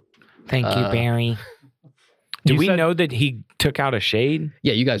welcome. Thank you, Barry. Do You we said- know that he took out a shade?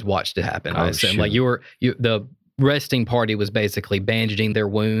 Yeah, you guys watched it happen. I Oh, assume. shoot. Like the resting party was basically bandaging their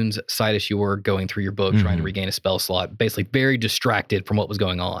wounds. Citus, you were going through your book, trying to regain a spell slot, basically very distracted from what was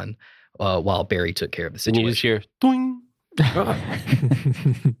going on, while Barry took care of the Then you just situation. hear, doing.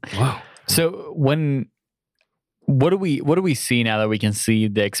 Wow. So what do we see now that we can see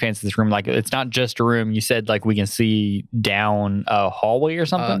the expanse of this room? Like, it's not just a room. You said like we can see down a hallway or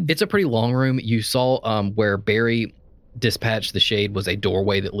something. It's a pretty long room. You saw where Barry dispatched the shade was a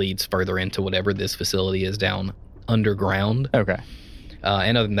doorway that leads further into whatever this facility is down underground. Okay.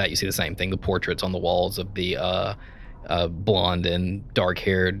 And other than that, you see the same thing, the portraits on the walls of the blonde and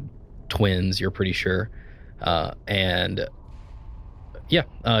dark-haired twins, you're pretty sure. And yeah,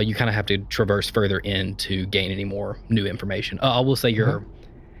 you kind of have to traverse further in to gain any more new information. I will say your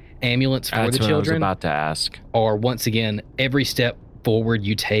amulets for That's the what I was children about to ask. are, once again, every step forward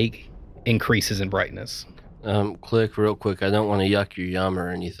you take increases in brightness. Click real quick. I don't want to yuck your yum or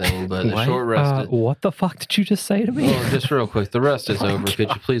anything, but the What? short rest. What the fuck did you just say to me? Oh, just real quick. The rest is over. Could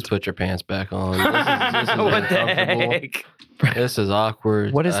you please put your pants back on? This is What the uncomfortable. heck? This is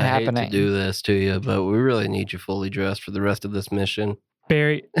awkward. What is I happening? hate to do this to you, but we really need you fully dressed for the rest of this mission.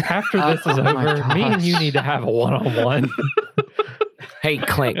 Barry, after this is Oh my over, me and gosh. you need to have a one-on-one. Hey,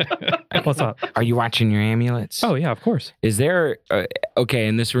 Clink, What's up? are you watching your amulets? Oh, yeah, of course. Is there, okay,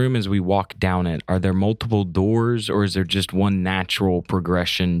 in this room as we walk down it, are there multiple doors or is there just one natural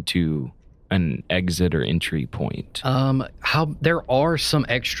progression to an exit or entry point? How there are some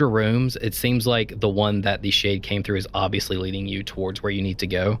extra rooms. It seems like the one that the shade came through is obviously leading you towards where you need to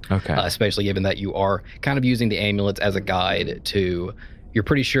go. Okay. Especially given that you are kind of using the amulets as a guide to, you're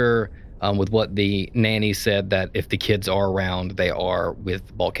pretty sure with what the nanny said that if the kids are around, they are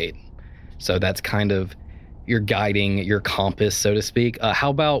with Balkade. So that's kind of you're guiding your compass, so to speak.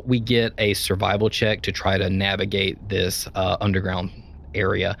 How about we get a survival check to try to navigate this underground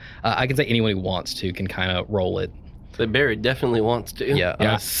area? I can say anyone who wants to can kind of roll it. But Barry definitely wants to. Yeah.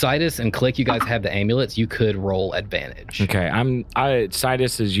 Citus and Click, you guys have the amulets. You could roll advantage. Okay,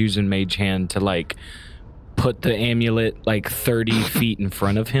 Citus is using Mage Hand to like put the amulet like 30 feet in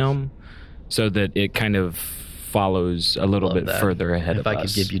front of him so that it kind of follows a little Love bit that. further ahead If of I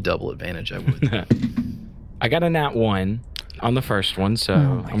us. could give you double advantage, I would. I got a nat 1 on the first one, so Oh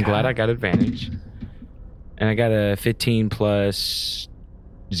my I'm glad God. I got advantage. And I got a 15 plus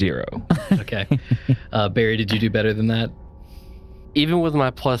 0. Okay. Barry, did you do better than that? Even with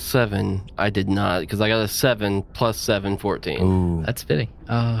my +7, I did not, because I got a 7 + 7, 14. Ooh. That's fitting.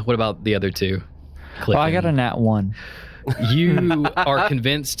 What about the other two? Oh, I got a nat 1. You are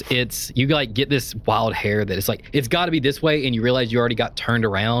convinced you like get this wild hair that it's like it's got to be this way, and you realize you already got turned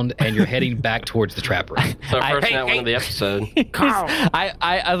around and you're heading back towards the trap room. So first nat 1 of the episode.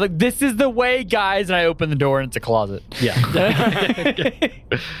 I look, this is the way, guys, and I open the door and it's a closet. Yeah.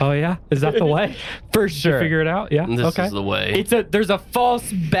 Oh yeah, is that the way? For Did you sure. figure it out? Yeah. This Okay. is the way. There's a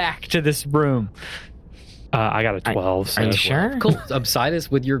false back to this room. I got a 12. so Are you that's sure? Cool. Sidus,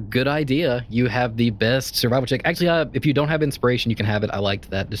 with your good idea, you have the best survival check. Actually, if you don't have inspiration, you can have it. I liked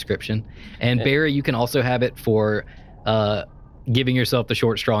that description. And Barry, you can also have it for giving yourself the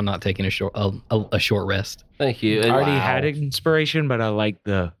short straw and not taking a short rest. Thank you. I already had inspiration, but I like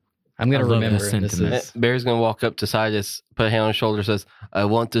the. I'm going I to love the remember. This sentiment. is, Barry's gonna walk up to Sidus, put a hand on his shoulder, says, "I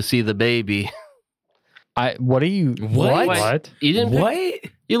want to see the baby." What are you? What? You didn't. What?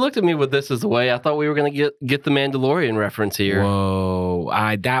 You looked at me with "This is the way." I thought we were gonna get the Mandalorian reference here. Whoa!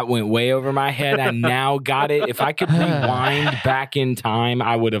 That went way over my head. I now got it. If I could rewind back in time,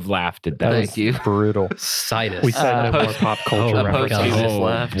 I would have laughed at that. Thank you. Brutal. Sidus. We said no more pop culture oh my references. God. He just Oh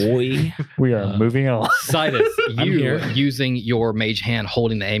left. boy! We are moving on. Sidus, I'm you here. using your mage hand,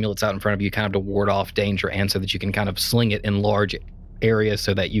 holding the amulets out in front of you, kind of to ward off danger, and so that you can kind of sling it in large areas,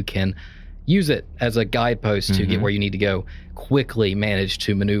 so that you can use it as a guidepost to get where you need to go. Quickly manage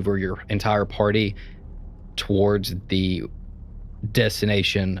to maneuver your entire party towards the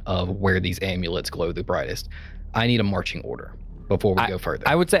destination of where these amulets glow the brightest. I need a marching order before we go further.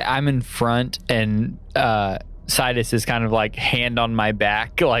 I would say I'm in front, and Sidus is kind of like hand on my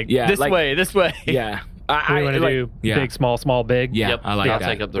back, like this way. Yeah, We want to do big, small, small, big. Yeah, Yep. I like I'll that.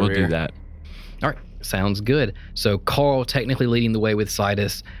 take up the we'll rear. do that. All right, sounds good. So Carl technically leading the way with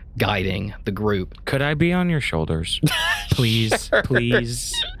Sidus guiding the group. Could I be on your shoulders, please?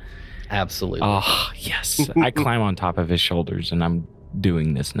 Please. Absolutely. Oh yes, I climb on top of his shoulders, and I'm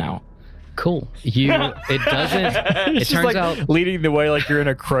doing this now. Cool. It doesn't. It turns out. leading the way like you're in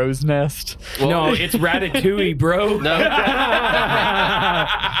a crow's nest. No, it's Ratatouille, bro. No.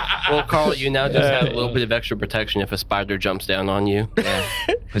 Well, Carl, you now just have a little bit of extra protection if a spider jumps down on you.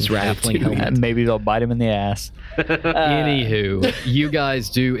 It's Halfling Ratatouille. helmet. Maybe they'll bite him in the ass. Anywho, you guys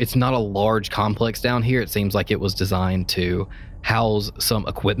do. It's not a large complex down here. It seems like it was designed to house some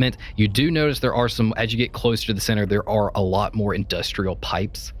equipment. You do notice there are some, as you get closer to the center, there are a lot more industrial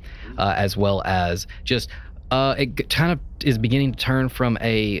pipes, as well as just, it kind of is beginning to turn from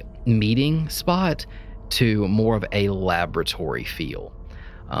a meeting spot to more of a laboratory feel.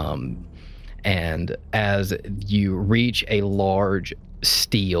 And as you reach a large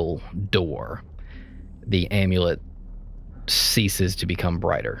steel door, the amulet ceases to become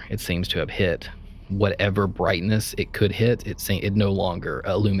brighter. It seems to have hit whatever brightness it could hit. It no longer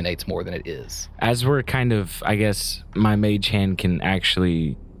illuminates more than it is. As we're kind of, I guess, my mage hand can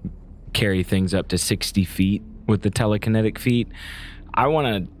actually carry things up to 60 feet with the telekinetic feet. I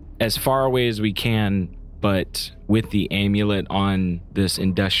want to, as far away as we can, but with the amulet on this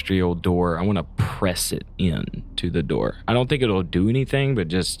industrial door, I want to press it in to the door. I don't think it'll do anything, but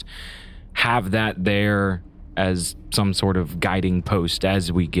just have that there as some sort of guiding post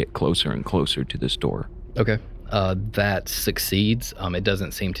as we get closer and closer to this door. Okay. That succeeds. It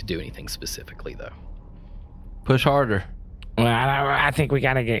doesn't seem to do anything specifically, though. Push harder. Well, I think we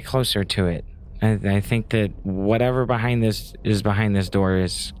got to get closer to it. I think that whatever behind this door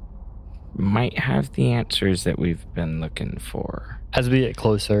might have the answers that we've been looking for. As we get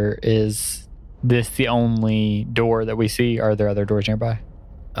closer, is this the only door that we see? Are there other doors nearby?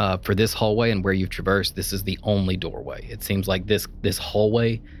 For this hallway and where you've traversed, this is the only doorway. It seems like this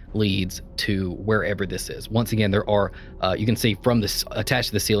hallway leads to wherever this is. Once again, there are, you can see from this, attached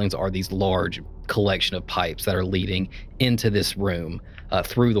to the ceilings are these large collection of pipes that are leading into this room,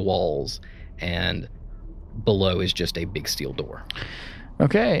 through the walls, and below is just a big steel door.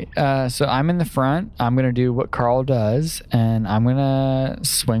 Okay, so I'm in the front. I'm going to do what Carl does, and I'm going to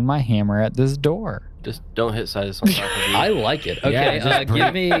swing my hammer at this door. Just don't hit Sidus on top of you. I like it.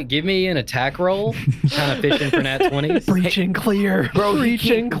 Okay, give me an attack roll. Kind of fishing for nat 20s. Breach and clear. Bro, Breach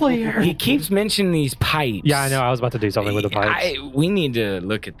and clear. He keeps mentioning these pipes. Yeah, I know. I was about to do something with the pipes. We need to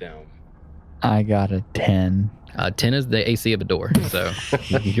look at them. I got a 10. 10 is the AC of a door, so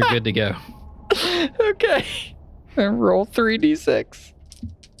you're good to go. Okay, and roll 3d6.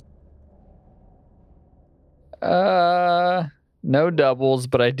 No doubles,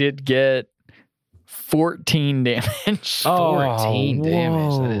 but I did get 14 damage. 14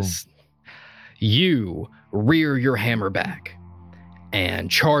 damage. That is. You rear your hammer back and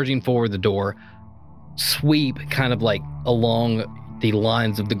charging forward the door, sweep kind of like along the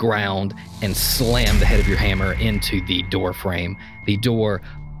lines of the ground and slam the head of your hammer into the door frame. The door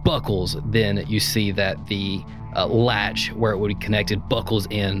buckles. Then you see that the latch where it would be connected buckles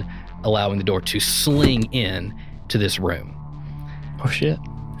in, allowing the door to sling in to this room. Oh shit!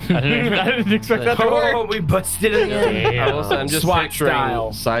 I didn't expect that to work. Oh, we busted it in. I'm just SWAT picturing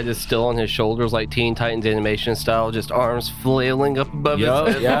style. Sidus still on his shoulders like Teen Titans animation style, just arms flailing up above Yup,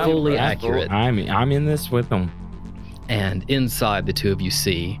 his head. yeah. Fully accurate. I'm in this with them. And inside, the two of you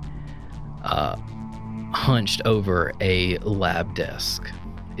see, hunched over a lab desk,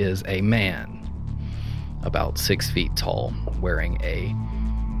 is a man about 6 feet tall, wearing a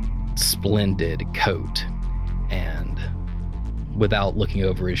splendid coat. And without looking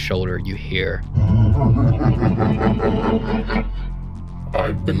over his shoulder, you hear,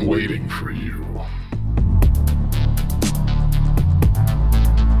 I've been waiting for you.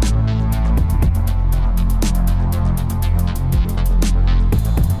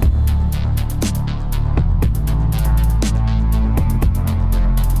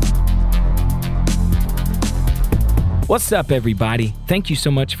 What's up, everybody? Thank you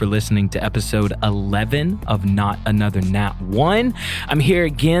so much for listening to episode 11 of Not Another Nat 1. I'm here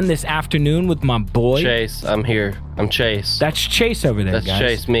again this afternoon with my boy. Chase, I'm here. I'm Chase. That's Chase over there, That's guys.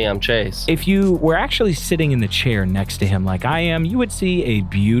 Chase, me, I'm Chase. If you were actually sitting in the chair next to him like I am, you would see a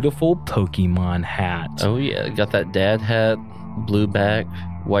beautiful Pokemon hat. Oh yeah, got that dad hat, blue back,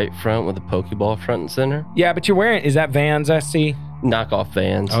 white front with a Pokeball front and center. Yeah, but you're wearing, is that Vans I see? Knockoff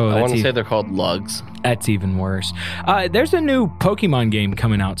Vans. Oh, I that's want to even- say they're called lugs. That's even worse. There's a new Pokemon game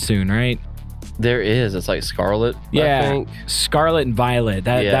coming out soon, right? There is. It's like Scarlet, Yeah, I think. Scarlet and Violet.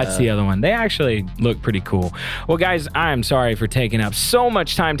 That's the other one. They actually look pretty cool. Well, guys, I'm sorry for taking up so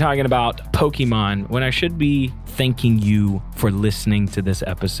much time talking about Pokemon when I should be thanking you for listening to this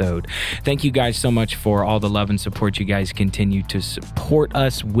episode. Thank you guys so much for all the love and support you guys continue to support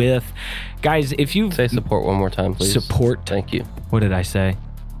us with. Guys, if you Say support one more time, please. support, Thank you. what did I say?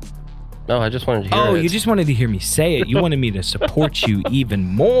 No, I just wanted to hear Oh, it. you just wanted to hear me say it. You wanted me to support you even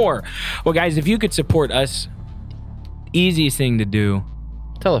more. Well, guys, if you could support us, easiest thing to do,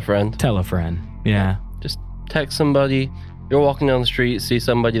 Tell a friend. tell a friend. Yeah. Just text somebody. You're walking down the street, see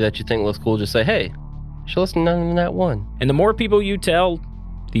somebody that you think looks cool, just say, hey, you should listen to that one. And the more people you tell,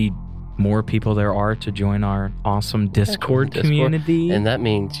 the more people there are to join our awesome Discord community. And that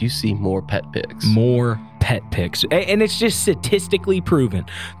means you see more pet pics. More pet pics. And it's just statistically proven.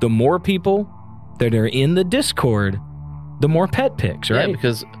 The more people that are in the Discord, the more pet pics, right? Yeah,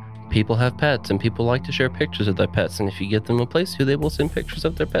 because people have pets and people like to share pictures of their pets. And if you get them a place to, they will send pictures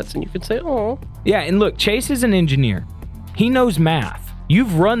of their pets and you can say, oh. Yeah, and look, Chase is an engineer. He knows math.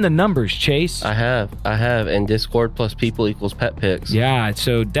 You've run the numbers, Chase. I have. And Discord plus people equals pet pics. Yeah,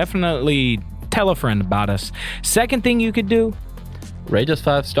 so definitely tell a friend about us. Second thing you could do, Rate us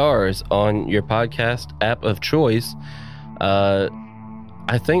 5 stars on your podcast app of choice.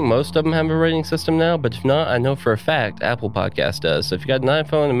 I think most of them have a rating system now, but if not, I know for a fact Apple Podcast does. So if you got an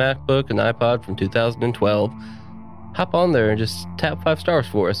iPhone, a MacBook, an iPod from 2012, hop on there and just tap 5 stars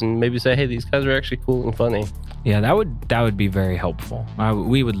for us and maybe say, hey, these guys are actually cool and funny. yeah, that would be very helpful.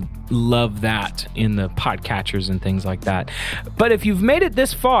 We would love that in the podcatchers and things like that. But if you've made it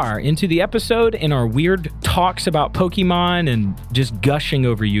this far into the episode in our weird talks about Pokemon and just gushing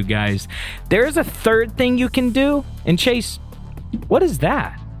over you guys, there is a third thing you can do. And Chase, what is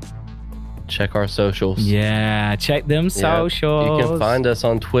that? Check our socials. Yeah, check them Yeah. socials. You can find us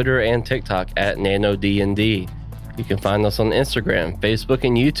on Twitter and TikTok at NanoDND. You can find us on Instagram, Facebook,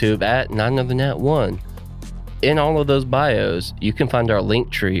 and YouTube at NotAnotherNat1. In all of those bios, you can find our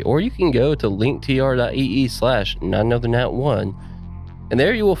link tree, or you can go to linktr.ee/NotAnotherNat1, and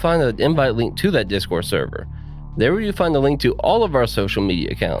there you will find an invite link to that Discord server. There you find a link to all of our social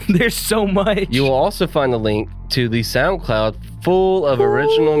media accounts. There's so much. You will also find a link to the SoundCloud full of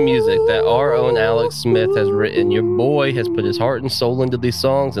original music that our own Alex Smith has written. Your boy has put his heart and soul into these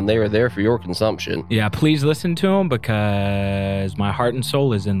songs, and they are there for your consumption. Yeah, please listen to them because my heart and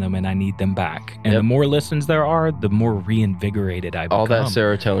soul is in them and I need them back. And Yep. the more listens there are, the more reinvigorated I become. All that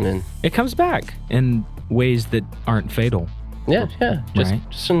serotonin. It comes back in ways that aren't fatal. Yeah, Right.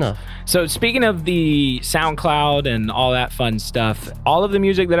 just enough. So speaking of the SoundCloud and all that fun stuff, all of the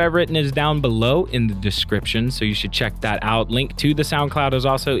music that I've written is down below in the description, so you should check that out. Link to the SoundCloud is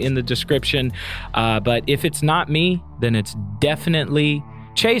also in the description. But if it's not me, then it's definitely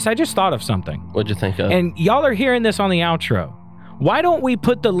Chase. I just thought of something. What'd you think of? And y'all are hearing this on the outro. Why don't we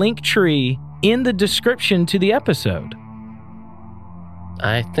put the link tree in the description to the episode?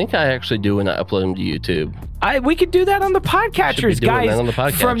 I think I actually do when I upload them to YouTube. We could do that on the podcatchers, doing guys. that on the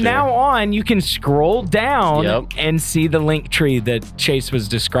podcatcher. From now on, you can scroll down Yep. and see the link tree that Chase was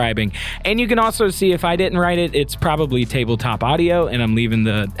describing. And you can also see, if I didn't write it, it's probably Tabletop Audio, and I'm leaving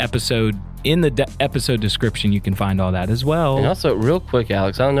the episode in the episode description. You can find all that as well. And also, real quick,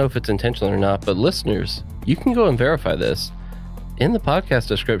 Alex, I don't know if it's intentional or not, but listeners, you can go and verify this. In the podcast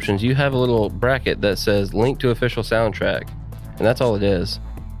descriptions, you have a little bracket that says link to official soundtrack, and that's all it is.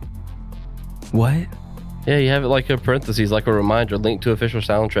 What? Yeah, you have it like a parentheses, like a reminder, link to official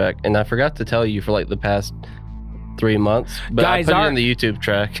soundtrack. And I forgot to tell you for like the past 3 months, but Guys, I put it in the YouTube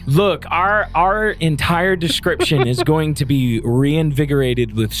track. Look, our entire description is going to be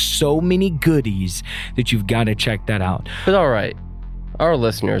reinvigorated with so many goodies that you've got to check that out. But all right, our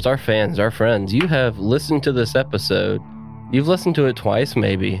listeners, our fans, our friends, you have listened to this episode. You've listened to it twice,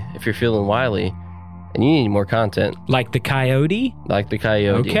 maybe, if you're feeling wily, and you need more content, Like the coyote? like the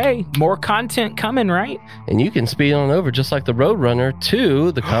Coyote. Okay, more content coming, right? And you can speed on over, just like the Roadrunner,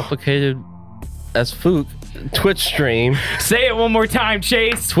 to the Complicated as Fook Twitch stream. Say it one more time,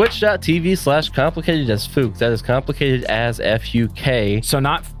 Chase. Twitch.tv/complicated as Fook. That is complicated as F-U-K. So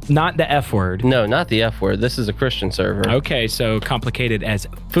not the F word. No, not the F word. This is a Christian server. Okay, so complicated as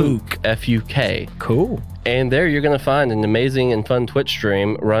Fook. F-U-K. Cool. And there you're going to find an amazing and fun Twitch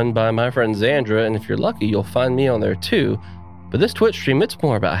stream run by my friend Xandra. And if you're lucky, you'll find me on there too. But this Twitch stream, it's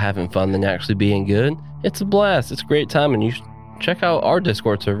more about having fun than actually being good. It's a blast. It's a great time. And you should check out our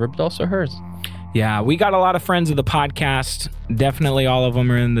Discord server, but also hers. Yeah, we got a lot of friends of the podcast. Definitely all of them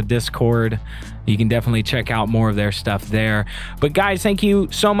are in the Discord. You can definitely check out more of their stuff there. But guys, thank you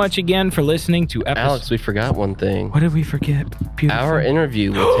so much again for listening to episode... Alex, we forgot one thing. What did we forget? Beautiful. Our interview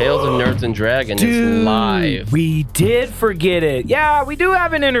with Tales of Nerds and Dragons is live. We did forget it. Yeah, we do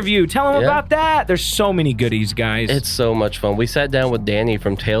have an interview. Tell them Yeah. about that. There's so many goodies, guys. It's so much fun. We sat down with Danny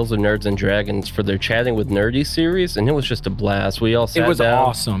from Tales of Nerds and Dragons for their Chatting with Nerdy series, and it was just a blast. We all sat It was down.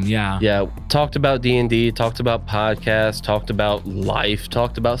 awesome, yeah. Yeah, talked about D&D, talked about podcasts, talked about life,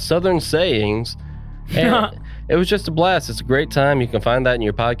 talked about Southern sayings, and it was just a blast. It's a great time. You can find that in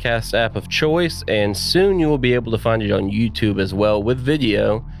your podcast app of choice, and soon you will be able to find it on YouTube as well with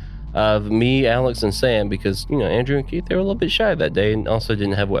video of me, Alex, and Sam, because, you know, Andrew and Keith, they were a little bit shy that day and also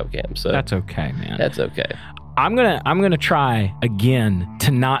didn't have webcams, so That's okay, man. that's okay. I'm gonna try again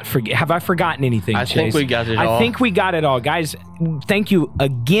to not forget. Have I forgotten anything? I think Chase? we got it all. I think we got it all, guys. Thank you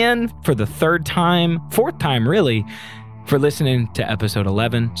again for the fourth time, really, for listening to episode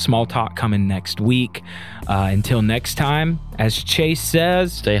 11. Small Talk coming next week. Until next time, as Chase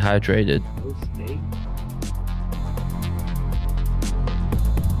says, Stay hydrated. stay